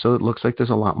is because so it looks like there's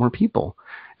a lot more people.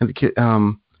 And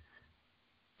and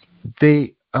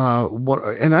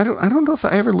I don't know if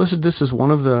I ever listed this as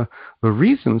one of the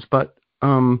reasons, but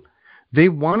they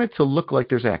want it to look like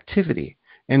there's activity.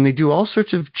 And they do all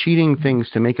sorts of cheating things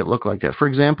to make it look like that. For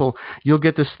example, you'll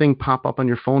get this thing pop up on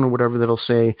your phone or whatever that'll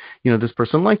say, this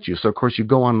person liked you. So, of course, you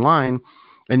go online,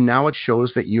 and now it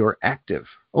shows that you're active.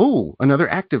 oh, another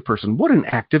active person. What an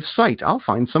active site. I'll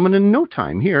find someone in no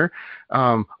time here.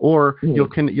 Or you'll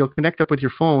connect up with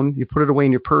your phone, you put it away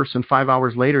in your purse, and 5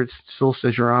 hours later it still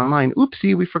says you're online.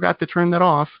 Oopsie, we forgot to turn that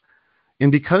off.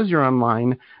 And because you're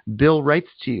online, Bill writes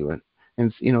to you,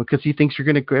 and because he thinks he's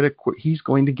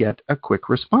going to get a quick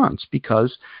response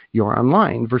because you're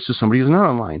online versus somebody who's not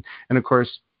online. And of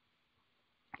course,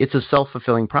 it's a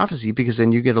self-fulfilling prophecy because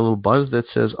then you get a little buzz that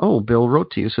says, oh, Bill wrote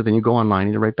to you. So then you go online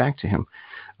and you write back to him.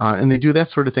 And they do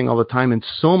that sort of thing all the time. And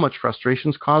so much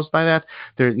frustration is caused by that.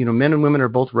 Men and women are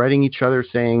both writing each other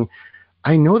saying,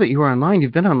 I know that you were online.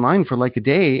 You've been online for like a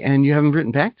day and you haven't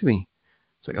written back to me.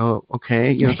 It's like, oh,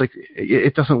 okay. It's like,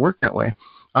 it doesn't work that way.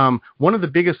 One of the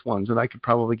biggest ones that I could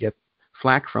probably get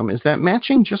flack from is that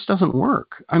matching just doesn't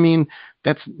work. I mean,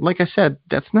 that's, like I said,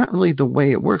 that's not really the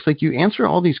way it works. Like, you answer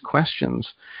all these questions,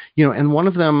 and one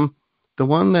of them, the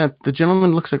one that the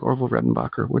gentleman looks like Orville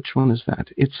Redenbacher. Which one is that?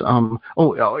 It's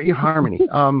Harmony.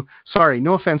 Sorry,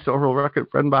 no offense to Orville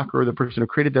Redenbacher or the person who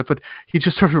created that, but he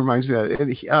just sort of reminds me of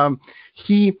that.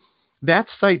 That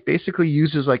site basically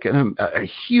uses like a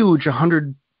huge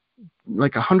 100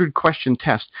 question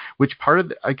test, which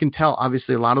I can tell,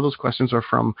 obviously, a lot of those questions are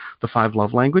from the 5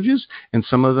 love languages, and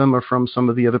some of them are from some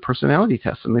of the other personality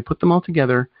tests, and they put them all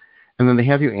together, and then they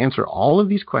have you answer all of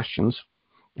these questions,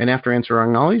 and after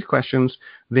answering all these questions,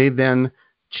 they then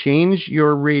change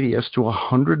your radius to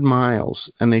 100 miles,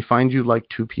 and they find you like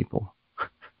 2 people.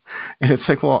 And it's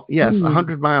like, well, yes,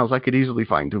 100 miles, I could easily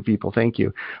find 2 people, thank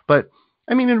you. But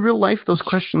I mean, in real life, those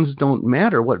questions don't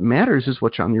matter. What matters is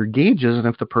what's on your gauges and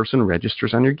if the person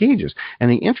registers on your gauges.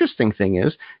 And the interesting thing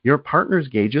is your partner's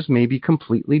gauges may be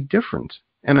completely different.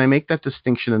 And I make that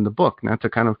distinction in the book, not to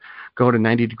kind of go at a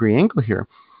 90-degree angle here.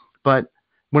 But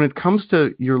when it comes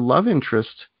to your love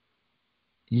interest,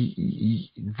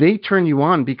 they turn you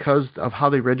on because of how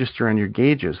they register on your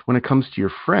gauges. When it comes to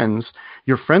your friends,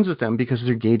 you're friends with them because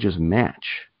their gauges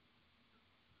match.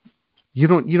 You're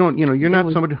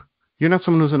not somebody... You're not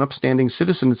someone who's an upstanding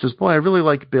citizen that says, boy, I really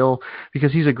like Bill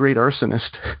because he's a great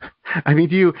arsonist. I mean,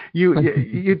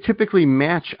 you typically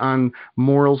match on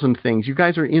morals and things. You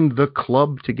guys are in the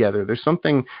club together. There's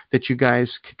something that you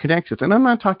guys connect with. And I'm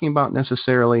not talking about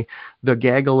necessarily the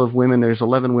gaggle of women. There's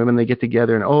 11 women, they get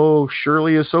together, and, oh,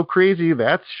 Shirley is so crazy.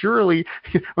 That's Shirley.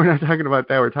 We're not talking about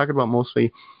that. We're talking about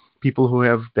mostly people who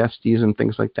have besties and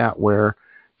things like that where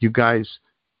you guys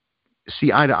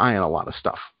see eye to eye on a lot of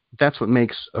stuff. That's what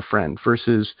makes a friend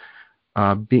versus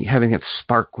having it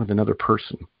spark with another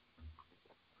person.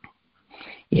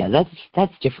 Yeah,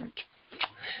 that's different.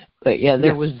 But yeah,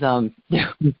 there was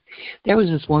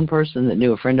this one person that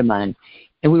knew a friend of mine,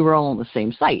 and we were all on the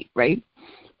same site, right?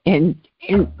 And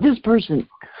this person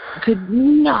could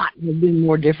not have been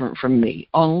more different from me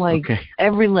on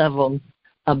every level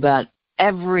about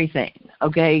everything.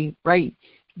 Okay, right?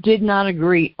 Did not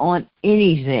agree on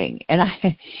anything, and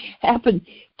I happened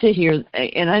to hear,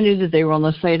 and I knew that they were on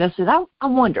the site. I said, I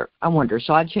wonder.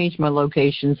 So I changed my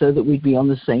location so that we'd be on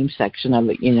the same section of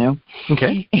it,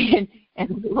 Okay.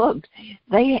 And looked,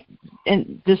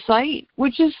 and the site,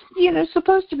 which is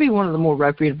supposed to be one of the more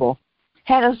reputable,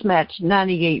 had us match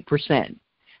 98%.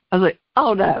 I was like,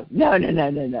 oh no.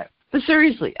 But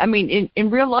seriously, I mean, in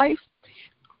real life,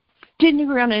 didn't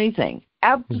agree on anything.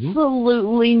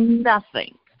 Absolutely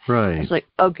nothing. Right. It's like,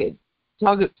 okay,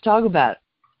 talk about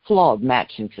flawed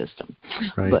matching system.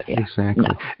 Right. But, yeah, exactly.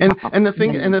 No. And the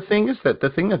thing is that the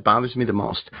thing that bothers me the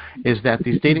most is that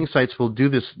these dating sites will do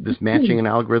this matching and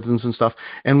algorithms and stuff.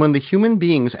 And when the human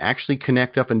beings actually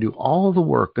connect up and do all the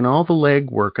work and all the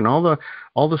leg work and all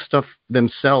the stuff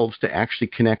themselves to actually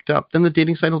connect up, then the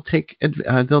dating site will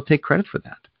they'll take credit for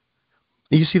that.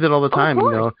 You see that all the time,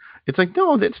 It's like,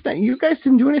 no, that's not, you guys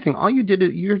didn't do anything. All you did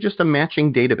is you're just a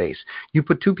matching database. You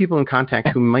put 2 people in contact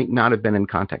who might not have been in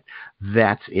contact.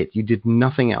 That's it. You did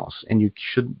nothing else, and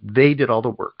they did all the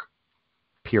work.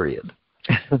 Period.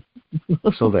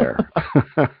 So there.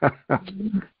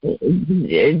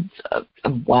 It's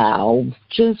wow,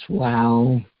 just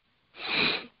wow.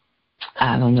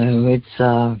 I don't know.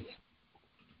 It's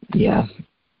yeah.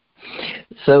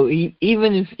 So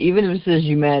even if it says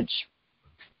you match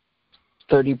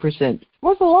 30%,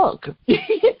 worth a look.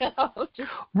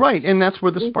 Right, and that's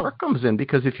where the spark comes in,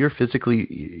 because if you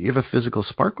have a physical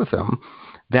spark with them,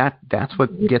 that's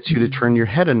what gets you to turn your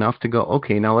head enough to go,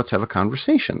 okay, now let's have a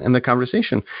conversation. And the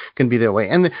conversation can be that way.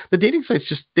 And the dating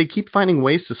sites they keep finding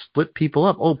ways to split people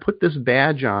up. Oh, put this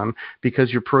badge on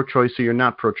because you're pro-choice or you're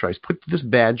not pro-choice. Put this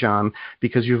badge on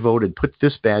because you voted. Put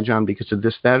this badge on because of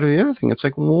this, that, or the other thing. It's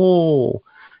like, whoa.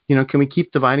 Can we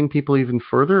keep dividing people even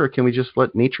further, or can we just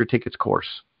let nature take its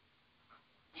course?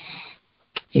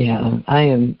 Yeah, I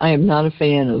am not a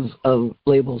fan of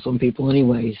labels on people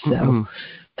anyway. So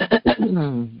I don't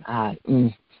know,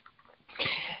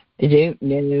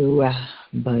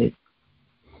 but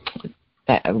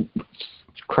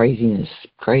craziness.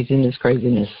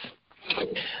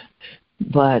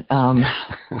 But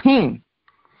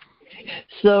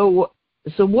So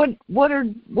what's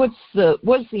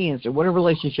the answer? What are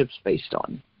relationships based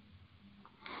on?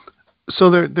 So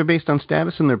they're based on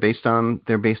status, and they're based on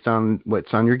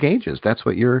what's on your gauges. That's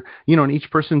what and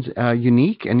each person's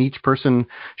unique, and each person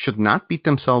should not beat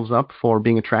themselves up for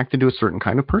being attracted to a certain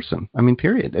kind of person. I mean,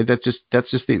 period. That's just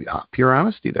the pure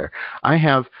honesty there. I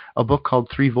have a book called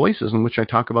Three Voices, in which I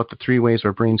talk about the three ways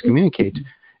our brains communicate,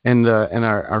 and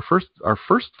our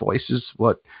first voice is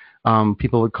what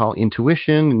people would call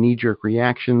intuition, knee-jerk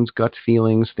reactions, gut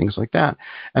feelings, things like that.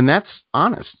 And that's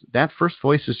honest. That first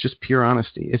voice is just pure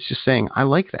honesty. It's just saying, I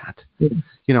like that.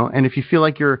 And if you feel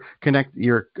like you're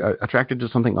attracted to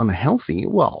something unhealthy,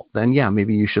 well, then yeah,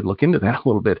 maybe you should look into that a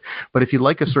little bit. But if you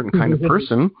like a certain kind of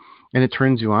person and it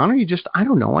turns you on, or you just, I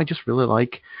don't know, I just really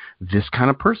like this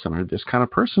kind of person or this kind of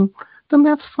person, then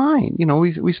that's fine.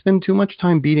 We spend too much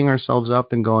time beating ourselves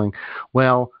up and going,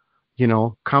 well,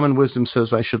 common wisdom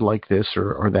says I should like this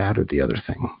or that or the other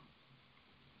thing.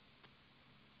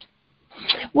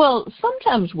 Well,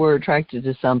 sometimes we're attracted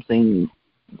to something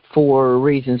for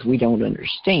reasons we don't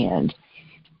understand.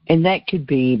 And that could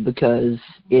be because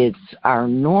it's our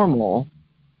normal,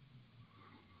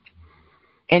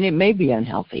 and it may be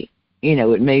unhealthy.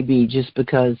 It may be just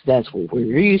because that's what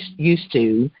we're used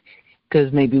to,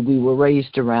 because maybe we were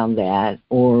raised around that,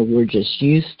 or we're just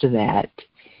used to that.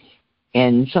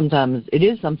 And sometimes it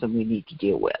is something we need to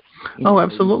deal with.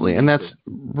 Absolutely, and that's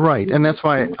right, and that's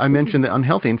why I mentioned the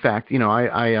unhealthy. In fact,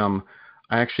 I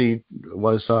actually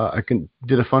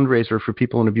did a fundraiser for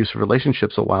people in abusive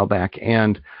relationships a while back,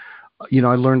 and I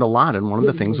learned a lot. And one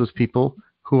of the things was people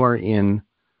who are in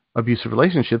abusive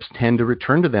relationships tend to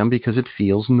return to them because it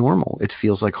feels normal. It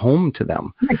feels like home to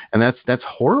them. Right. And that's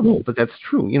horrible, but that's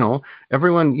true.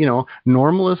 Everyone,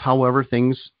 normal is however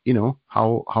things,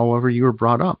 however you were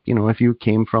brought up. If you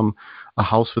came from a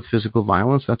house with physical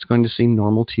violence, that's going to seem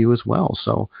normal to you as well.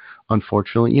 So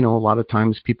unfortunately, a lot of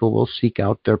times people will seek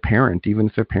out their parent, even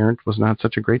if their parent was not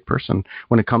such a great person,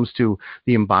 when it comes to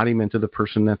the embodiment of the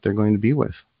person that they're going to be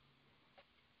with.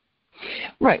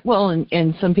 Right. Well,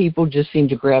 and some people just seem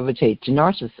to gravitate to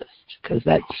narcissists because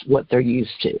that's what they're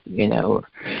used to, or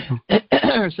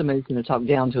somebody's going to talk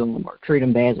down to them or treat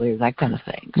them badly or that kind of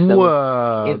thing.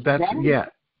 So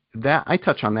that I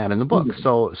touch on that in the book.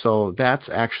 Mm-hmm. So that's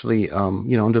actually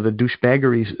under the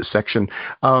douchebaggery section.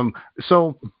 And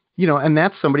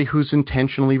that's somebody who's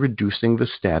intentionally reducing the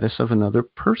status of another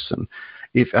person.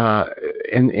 If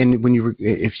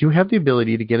you have the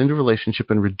ability to get into a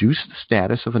relationship and reduce the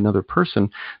status of another person,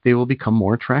 they will become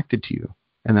more attracted to you.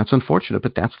 And that's unfortunate,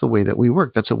 but that's the way that we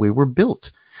work. That's the way we're built.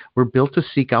 We're built to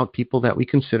seek out people that we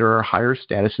consider are higher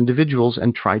status individuals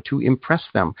and try to impress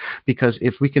them. Because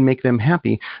if we can make them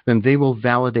happy, then they will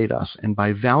validate us. And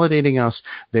by validating us,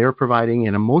 they are providing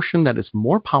an emotion that is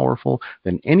more powerful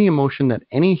than any emotion that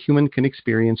any human can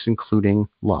experience, including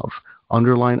love.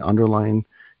 Underline.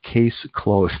 Case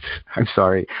closed. I'm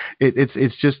sorry.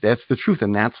 It's just, that's the truth.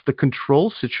 And that's the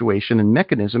control situation and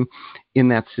mechanism in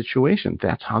that situation.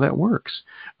 That's how that works.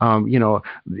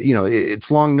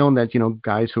 It's long known that,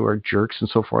 guys who are jerks and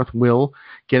so forth will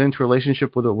get into a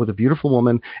relationship with a beautiful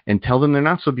woman and tell them they're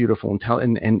not so beautiful and tell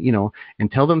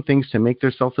them things to make their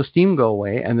self-esteem go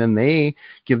away. And then they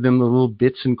give them the little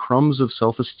bits and crumbs of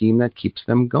self-esteem that keeps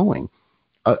them going.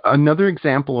 Another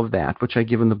example of that, which I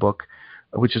give in the book,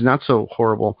 which is not so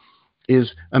horrible,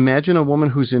 is imagine a woman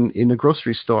who's in a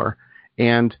grocery store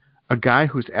and a guy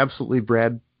who's absolutely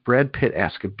Brad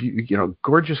Pitt-esque,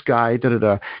 gorgeous guy,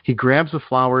 he grabs the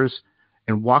flowers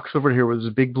and walks over here with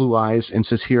his big blue eyes and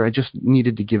says, "Here, I just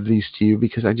needed to give these to you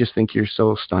because I just think you're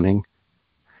so stunning."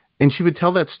 And she would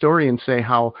tell that story and say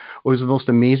how it was the most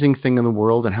amazing thing in the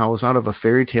world and how it was out of a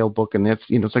fairy tale book, and that's,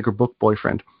 it's like her book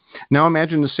boyfriend. Now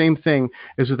imagine the same thing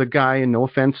as with a guy, and no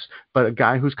offense, but a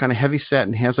guy who's kind of heavy set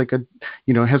and has like a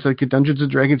Dungeons and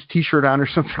Dragons t-shirt on or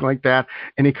something like that,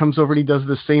 and he comes over and he does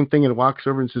the same thing and walks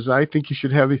over and says, "I think you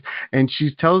should have these," and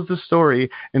she tells the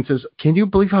story and says, "Can you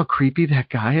believe how creepy that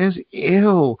guy is?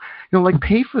 Ew,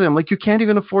 pay for them. Like, you can't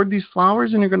even afford these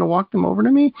flowers and you're going to walk them over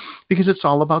to me?" Because it's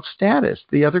all about status.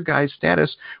 The other guy's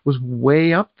status was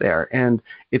way up there, and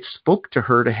it spoke to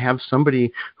her to have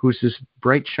somebody who's this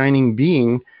bright shining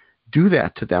being do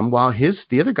that to them, while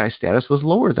the other guy's status was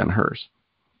lower than hers.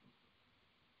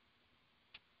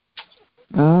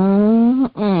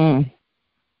 Am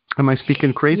I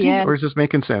speaking crazy, or is this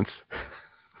making sense?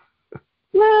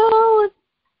 Well,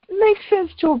 it makes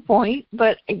sense to a point,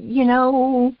 but,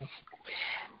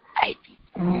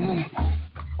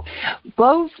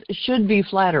 both should be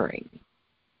flattering.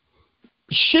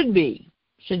 Should be.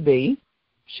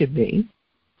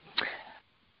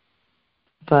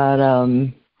 But,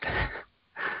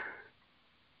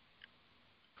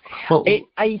 well,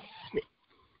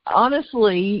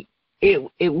 honestly,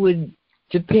 it would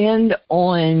depend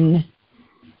on,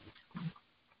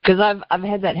 because I've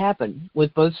had that happen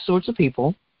with both sorts of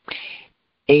people,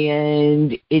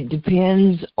 and it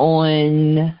depends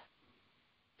on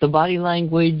the body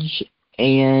language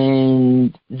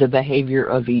and the behavior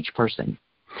of each person.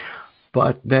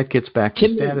 But that gets back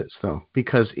to status, though,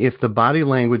 because if the body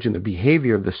language and the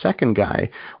behavior of the second guy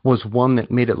was one that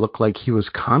made it look like he was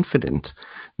confident,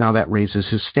 now that raises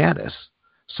his status.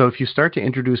 So if you start to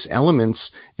introduce elements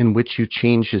in which you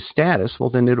change his status, well,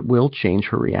 then it will change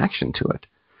her reaction to it.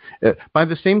 By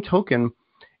the same token,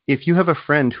 if you have a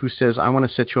friend who says, I want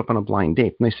to set you up on a blind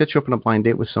date, and they set you up on a blind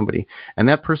date with somebody, and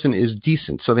that person is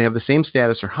decent, so they have the same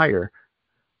status or higher,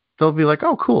 they'll be like,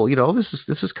 oh, cool, this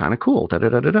is kind of cool,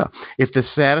 da-da-da-da-da. If the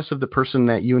status of the person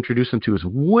that you introduce them to is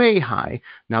way high,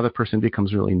 now the person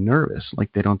becomes really nervous,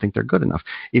 like they don't think they're good enough.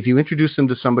 If you introduce them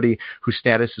to somebody whose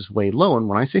status is way low, and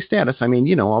when I say status, I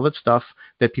mean, all that stuff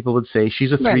that people would say,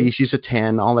 she's a 3, right, she's a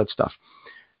 10, all that stuff.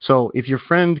 So if your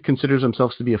friend considers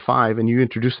themselves to be a 5 and you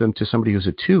introduce them to somebody who's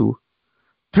a 2,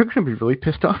 they're going to be really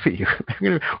pissed off at you.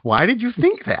 Why did you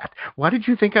think that? Why did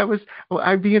you think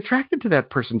I'd be attracted to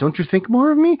that person? Don't you think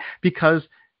more of me? Because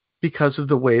of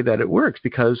the way that it works.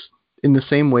 Because in the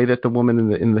same way that the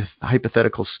woman in the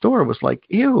hypothetical store was like,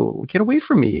 ew, get away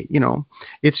from me.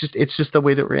 It's just the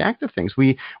way that we react to things.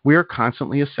 We are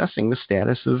constantly assessing the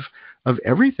status of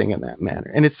everything in that manner.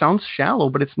 And it sounds shallow,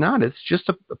 but it's not. It's just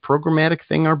a programmatic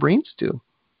thing our brains do.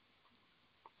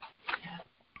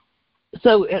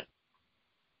 So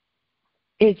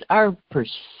it's our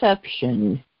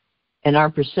perception, and our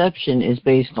perception is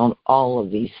based on all of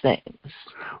these things.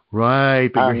 Right,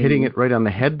 but you're hitting it right on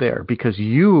the head there, because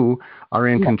you are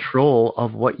in control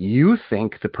of what you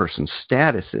think the person's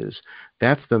status is.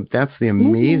 That's the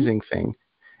amazing thing,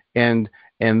 and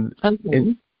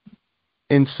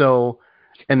so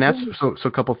that's so a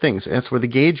couple things. That's where the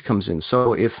gauge comes in.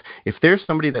 So if there's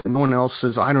somebody that no one else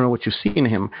says, I don't know what you see in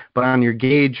him, but on your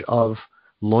gauge of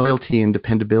loyalty and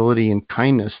dependability and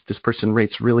kindness, this person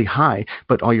rates really high,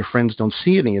 but all your friends don't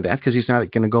see any of that because he's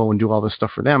not going to go and do all this stuff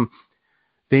for them.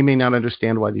 They may not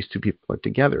understand why these two people are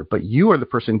together, but you are the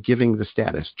person giving the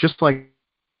status. Just like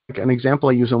an example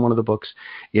I use in one of the books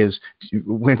is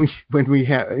when we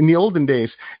had, in the olden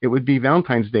days, it would be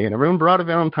Valentine's Day and everyone brought a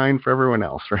Valentine for everyone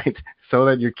else, right? So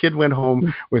that your kid went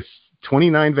home with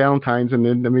 29 Valentines and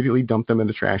then immediately dumped them in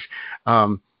the trash.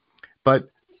 But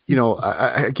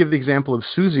I give the example of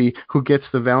Susie, who gets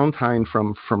the Valentine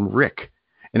from Rick.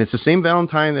 And it's the same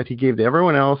Valentine that he gave to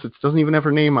everyone else. It doesn't even have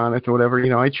her name on it or whatever.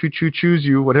 I choose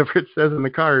you, whatever it says in the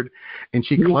card. And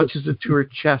she clutches it to her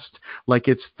chest like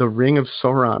it's the ring of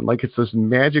Sauron, like it's this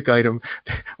magic item.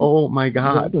 Oh, my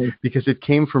God, because it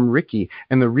came from Ricky.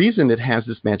 And the reason it has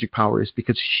this magic power is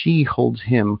because she holds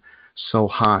him so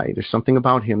high. There's something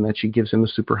about him that she gives him a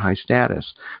super high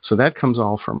status. So that comes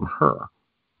all from her.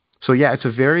 So, yeah, it's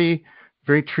a very,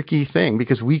 very tricky thing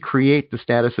because we create the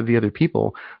status of the other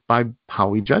people by how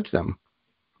we judge them.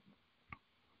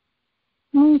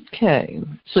 Okay.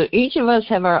 So each of us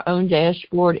have our own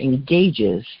dashboard and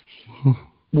gauges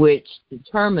which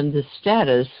determine the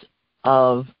status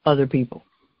of other people.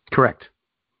 Correct.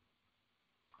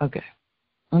 Okay.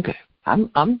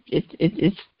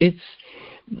 It's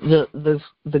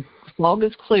the fog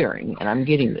is clearing and I'm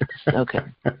getting this. Okay.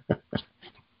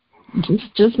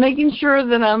 Just making sure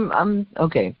that I'm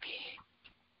okay.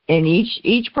 And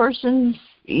each person's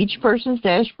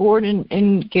dashboard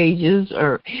and gauges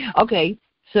are okay.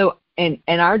 So and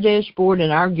our dashboard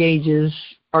and our gauges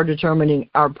are determining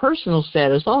our personal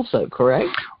status also, correct?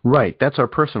 Right. That's our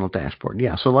personal dashboard.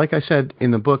 Yeah. So like I said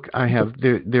in the book, I have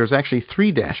there's actually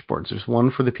 3 dashboards. There's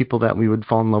one for the people that we would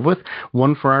fall in love with,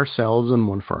 one for ourselves, and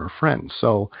one for our friends.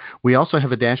 So we also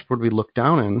have a dashboard we look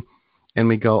down in. And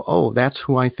we go, oh, that's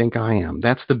who I think I am.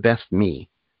 That's the best me.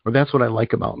 Or that's what I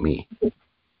like about me.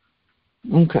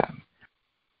 Okay.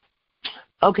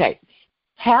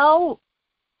 How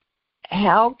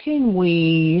can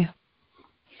we,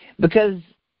 because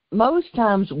most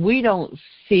times we don't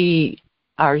see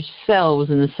ourselves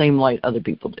in the same light other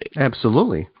people do.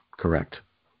 Absolutely. Correct.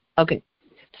 Okay.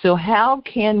 So how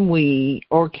can we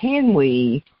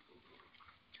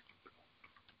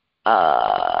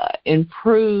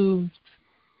improve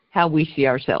how we see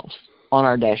ourselves on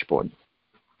our dashboard?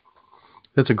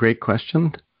 That's a great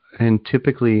question. And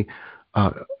typically,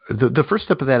 the first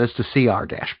step of that is to see our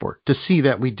dashboard, to see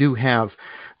that we do have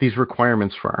these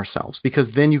requirements for ourselves, because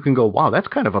then you can go, wow, that's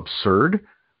kind of absurd.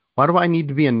 Why do I need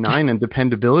to be a 9 in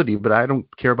dependability, but I don't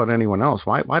care about anyone else?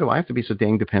 Why do I have to be so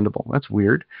dang dependable? That's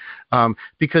weird.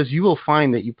 Because you will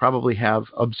find that you probably have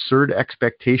absurd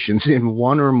expectations in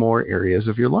one or more areas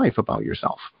of your life about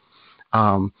yourself.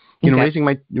 Raising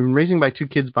my 2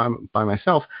 kids by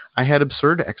myself, I had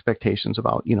absurd expectations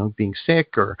about, being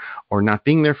sick or not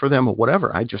being there for them or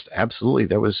whatever. I just absolutely,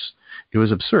 it was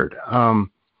absurd.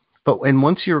 But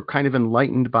once you're kind of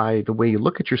enlightened by the way you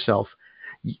look at yourself,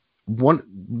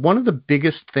 one of the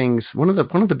biggest things, one of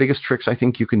the biggest tricks I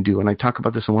think you can do, and I talk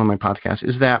about this in one of my podcasts,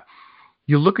 is that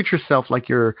you look at yourself like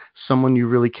you're someone you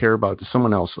really care about to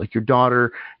someone else, like your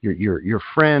daughter, your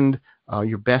friend,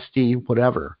 your bestie,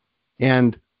 whatever.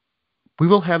 And we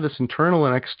will have this internal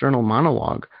and external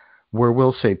monologue where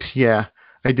we'll say, yeah,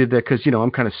 I did that because,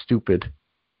 I'm kind of stupid,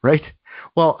 right?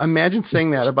 Well, imagine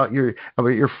saying that about your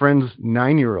friend's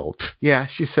 9-year-old. Yeah,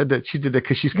 she said that she did that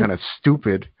because she's kind of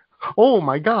stupid. Oh,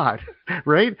 my God,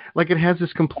 right? Like it has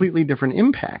this completely different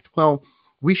impact. Well,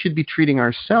 we should be treating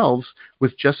ourselves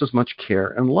with just as much care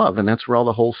and love, and that's where all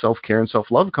the whole self-care and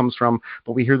self-love comes from.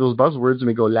 But we hear those buzzwords and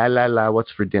we go, la, la, la,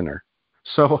 what's for dinner?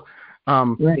 So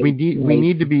we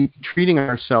need to be treating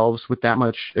ourselves with that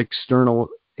much external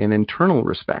and internal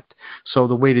respect. So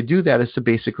the way to do that is to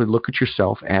basically look at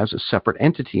yourself as a separate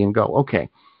entity and go, okay,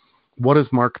 what does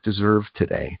Mark deserve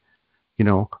today?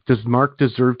 Does Mark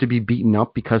deserve to be beaten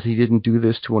up because he didn't do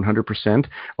this to 100%,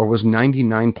 or was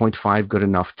 99.5 good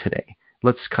enough today?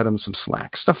 Let's cut him some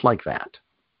slack. Stuff like that.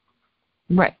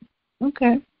 Right.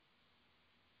 Okay.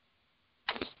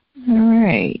 All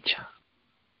right.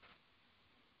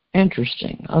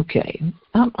 Interesting. Okay.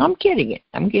 I'm getting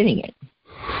it.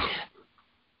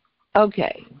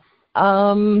 Okay.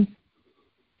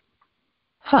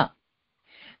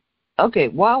 Okay,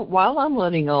 while I'm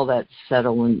letting all that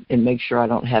settle and make sure I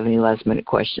don't have any last-minute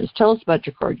questions, tell us about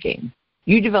your card game.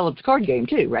 You developed a card game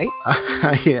too, right?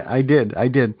 Yeah, I did. I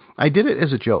did it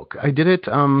as a joke. I did it,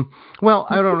 well,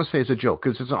 I don't want to say as a joke,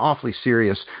 because it's an awfully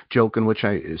serious joke in which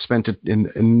I spent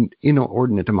an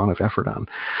inordinate amount of effort on.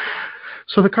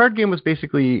 So the card game was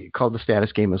basically called the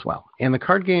status game as well. And the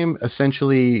card game,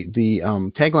 essentially, the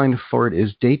tagline for it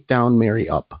is date down, marry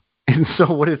up. And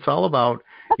so what it's all about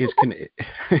is it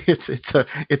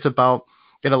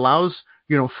allows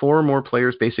 4 or more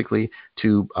players basically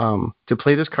to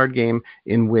play this card game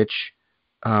in which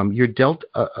you're dealt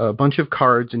a bunch of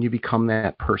cards and you become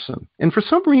that person. And for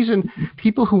some reason,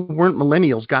 people who weren't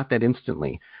millennials got that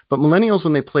instantly. But millennials,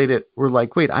 when they played it, were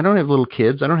like, wait, I don't have little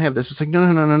kids. I don't have this. It's like,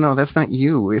 no, that's not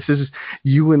you. This is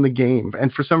you in the game.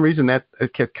 And for some reason, that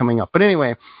kept coming up. But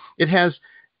anyway, it has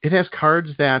cards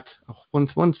that,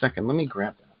 one second, let me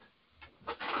grab that.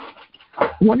 I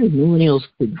wonder if millennials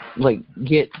could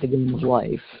get the game of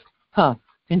life. Huh.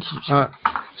 Interesting.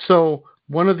 So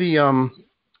one of the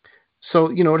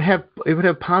it would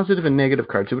have positive and negative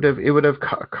cards. It would have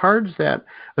cards that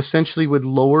essentially would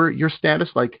lower your status,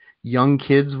 like young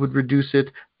kids would reduce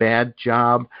it, bad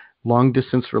job, long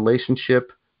distance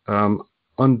relationship,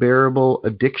 unbearable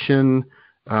addiction,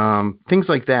 things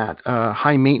like that,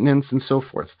 high maintenance and so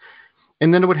forth.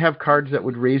 And then it would have cards that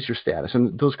would raise your status,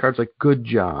 and those cards like good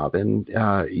job, and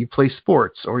you play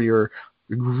sports, or you're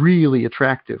really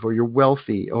attractive, or you're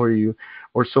wealthy, or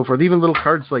so forth. Even little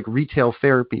cards like retail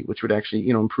therapy, which would actually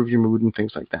improve your mood and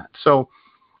things like that. So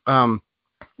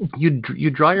you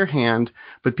draw your hand,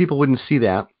 but people wouldn't see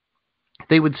that.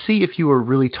 They would see if you were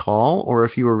really tall or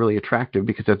if you were really attractive,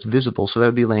 because that's visible. So that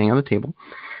would be laying on the table,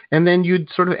 and then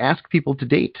you'd sort of ask people to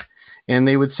date. And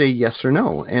they would say yes or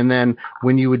no. And then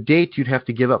when you would date, you'd have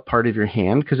to give up part of your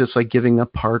hand, because it's like giving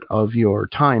up part of your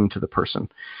time to the person.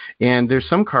 And there's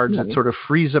some cards that sort of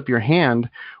freeze up your hand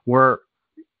where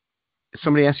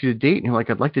somebody asks you to date, and you're like,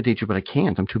 I'd like to date you, but I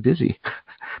can't. I'm too busy.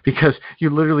 Because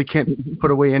you literally can't put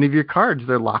away any of your cards.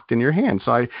 They're locked in your hand.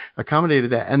 So I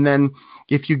accommodated that. And then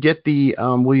if you get the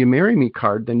will you marry me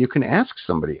card, then you can ask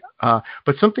somebody.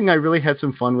 But something I really had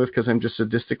some fun with, because I'm just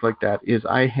sadistic like that, is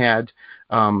I had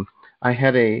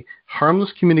a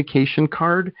harmless communication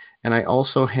card, and I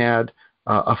also had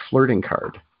a flirting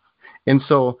card. And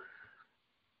so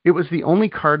it was the only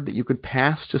card that you could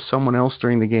pass to someone else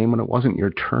during the game when it wasn't your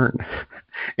turn.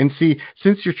 And see,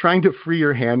 since you're trying to free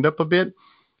your hand up a bit,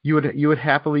 you would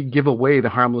happily give away the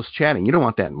harmless chatting. You don't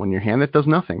want that in your hand. That does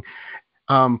nothing.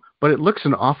 But it looks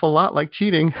an awful lot like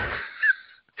cheating.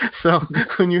 So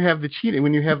when you have the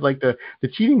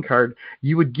cheating card,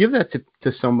 you would give that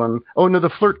to someone. Oh no, the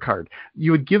flirt card.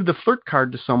 You would give the flirt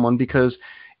card to someone, because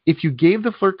if you gave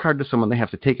the flirt card to someone, they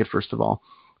have to take it first of all.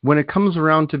 When it comes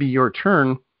around to be your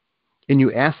turn, and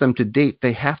you ask them to date,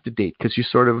 they have to date because you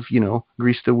sort of,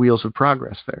 grease the wheels of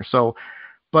progress there. So,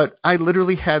 but I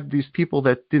literally had these people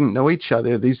that didn't know each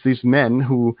other, these men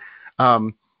who,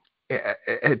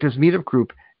 at this meetup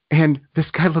group, and this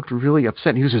guy looked really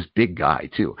upset. He was this big guy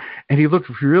too, and he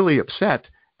looked really upset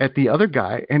at the other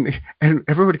guy, and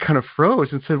everybody kind of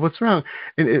froze and said, "What's wrong?"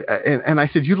 And I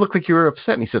said, "You look like you were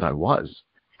upset." And he said, "I was,"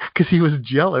 because he was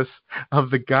jealous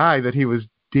of the guy that he was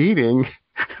dating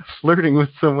flirting with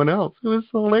someone else. It was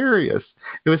hilarious.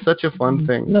 It was such a fun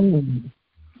thing.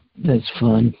 That's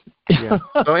fun. Yeah.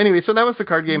 So anyway, so that was the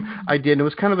card game I did. It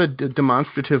was kind of a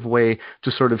demonstrative way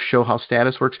to sort of show how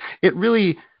status works. It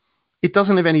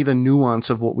doesn't have any of the nuance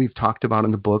of what we've talked about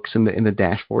in the books and in the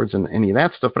dashboards and any of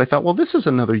that stuff. But I thought, well, this is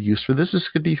another use for this. This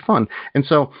could be fun. And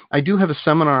so I do have a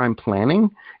seminar I'm planning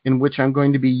in which I'm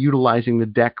going to be utilizing the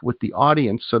deck with the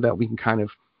audience so that we can kind of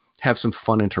have some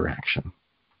fun interaction.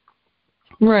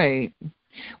 Right.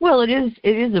 Well, it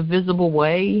is a visible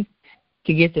way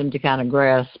to get them to kind of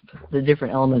grasp the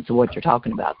different elements of what you're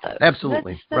talking about, though.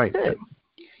 Absolutely. That's right. It.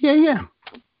 Yeah.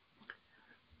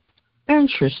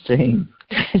 Interesting.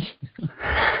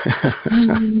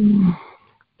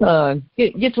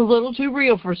 It gets a little too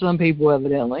real for some people,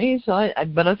 evidently. So,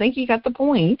 but I think you got the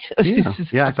point.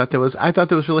 Yeah. I thought that was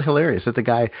really hilarious that the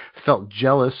guy felt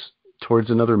jealous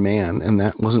towards another man, and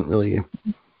that wasn't really.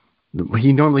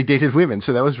 He normally dated women,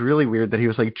 so that was really weird that he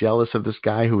was like jealous of this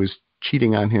guy who was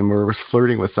cheating on him or was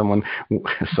flirting with someone.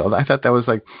 So I thought that was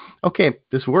like, okay,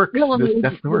 this works. Well, this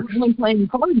definitely works. He was playing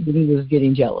cards and he was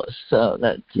getting jealous, so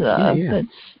that's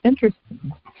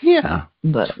interesting. Yeah,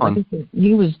 but fun. Like I said,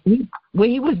 he was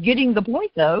getting the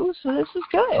point though, so this is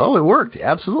good. Oh, it worked.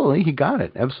 Absolutely, he got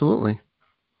it. Absolutely.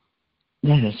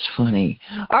 That is funny.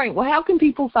 All right. Well, how can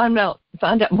people find out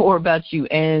more about you,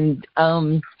 and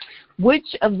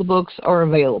which of the books are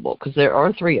available? Because there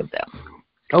are 3 of them.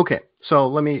 Okay, so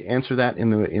let me answer that in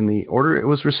the order it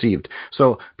was received.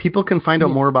 So people can find out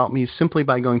more about me simply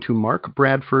by going to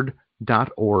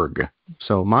markbradford.org.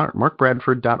 So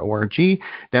markbradford.org.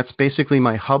 That's basically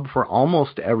my hub for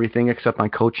almost everything except my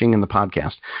coaching and the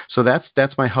podcast. So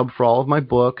that's my hub for all of my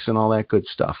books and all that good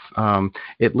stuff.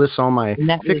 It lists all my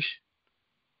fiction.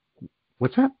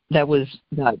 What's that? That was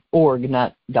 .org,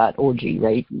 not .org,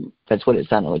 right? That's what it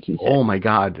sounded like you said. Oh my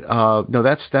God! No,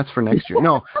 that's for next year.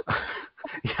 No,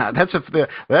 yeah, that's if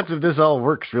this all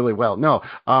works really well. No,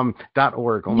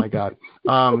 .org. Oh my God.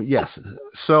 Yes.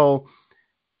 So.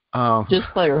 Just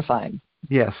clarifying.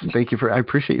 Yes, thank you I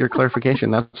appreciate your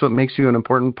clarification. That's what makes you an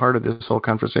important part of this whole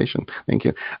conversation. Thank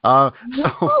you. So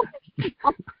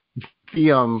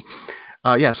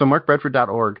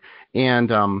markbradford.org,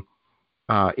 and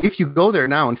if you go there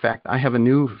now, in fact, I have a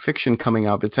new fiction coming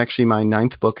up. It's actually my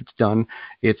 9th book. It's done.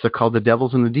 It's called The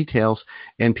Devil's in the Details.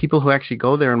 And people who actually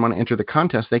go there and want to enter the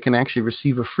contest, they can actually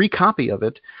receive a free copy of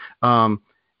it. And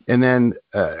then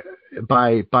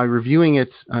by reviewing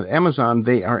it on Amazon,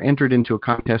 they are entered into a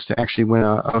contest to actually win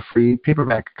a free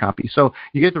paperback copy. So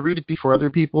you get to read it before other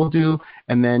people do,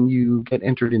 and then you get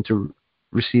entered into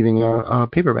receiving a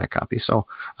paperback copy. So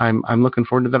I'm looking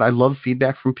forward to that. I love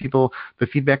feedback from people. The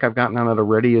feedback I've gotten on it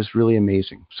already is really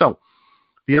amazing. So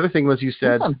the other thing was you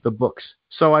said the books.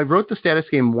 So I wrote the Status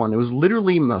Game 1. It was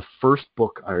literally the first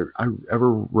book I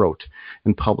ever wrote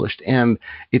and published, and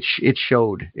it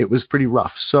showed. It was pretty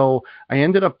rough. So I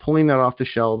ended up pulling that off the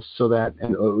shelves so that,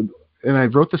 and I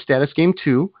wrote the Status Game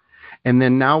 2, and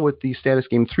then now with the Status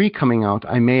Game 3 coming out,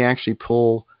 I may actually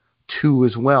pull 2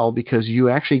 as well, because you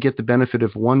actually get the benefit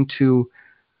of 1, 2,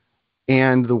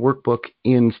 and the workbook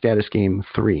in Status Game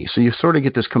 3. So you sort of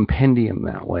get this compendium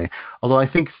that way. Although I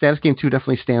think Status Game 2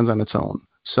 definitely stands on its own.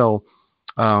 So,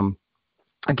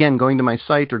 again, going to my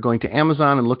site or going to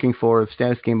Amazon and looking for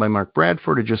Status Game by Mark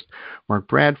Bradford, or just Mark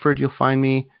Bradford, you'll find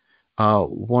me.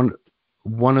 One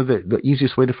of the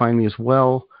easiest way to find me as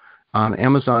well on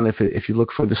Amazon, if you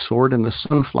look for The Sword and the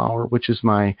Sunflower, which is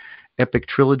my epic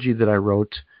trilogy that I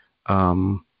wrote,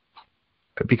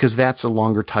 because that's a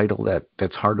longer title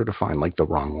that's harder to find, like The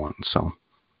Wrong One. So,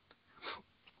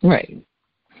 right.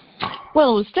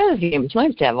 Well, with Status Game, it's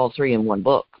nice to have all 3 in one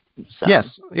book. So. Yes,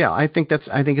 yeah, I think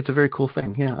it's a very cool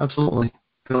thing. Yeah, absolutely.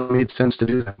 It made sense to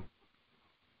do that.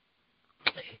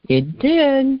 It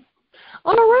did.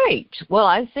 All right. Well,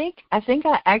 I think I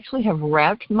actually have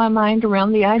wrapped my mind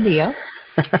around the idea.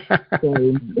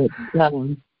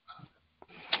 So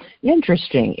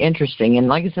interesting. And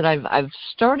like I said, I've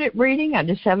started reading. I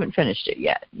just haven't finished it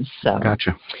yet. So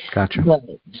Gotcha. But,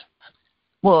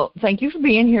 well, thank you for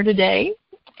being here today.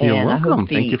 You're welcome.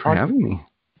 Thank you for having me.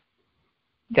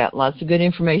 got lots of good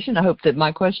information. I hope that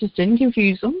my questions didn't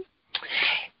confuse them.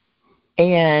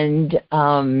 And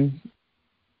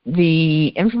the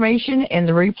information and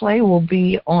the replay will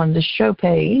be on the show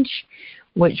page,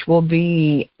 which will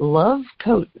be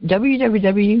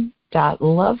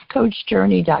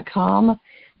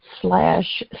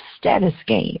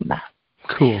www.lovecoachjourney.com/statusgame.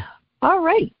 Cool. All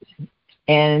right.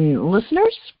 And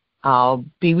listeners, I'll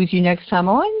be with you next time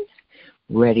on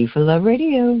Ready for Love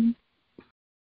Radio.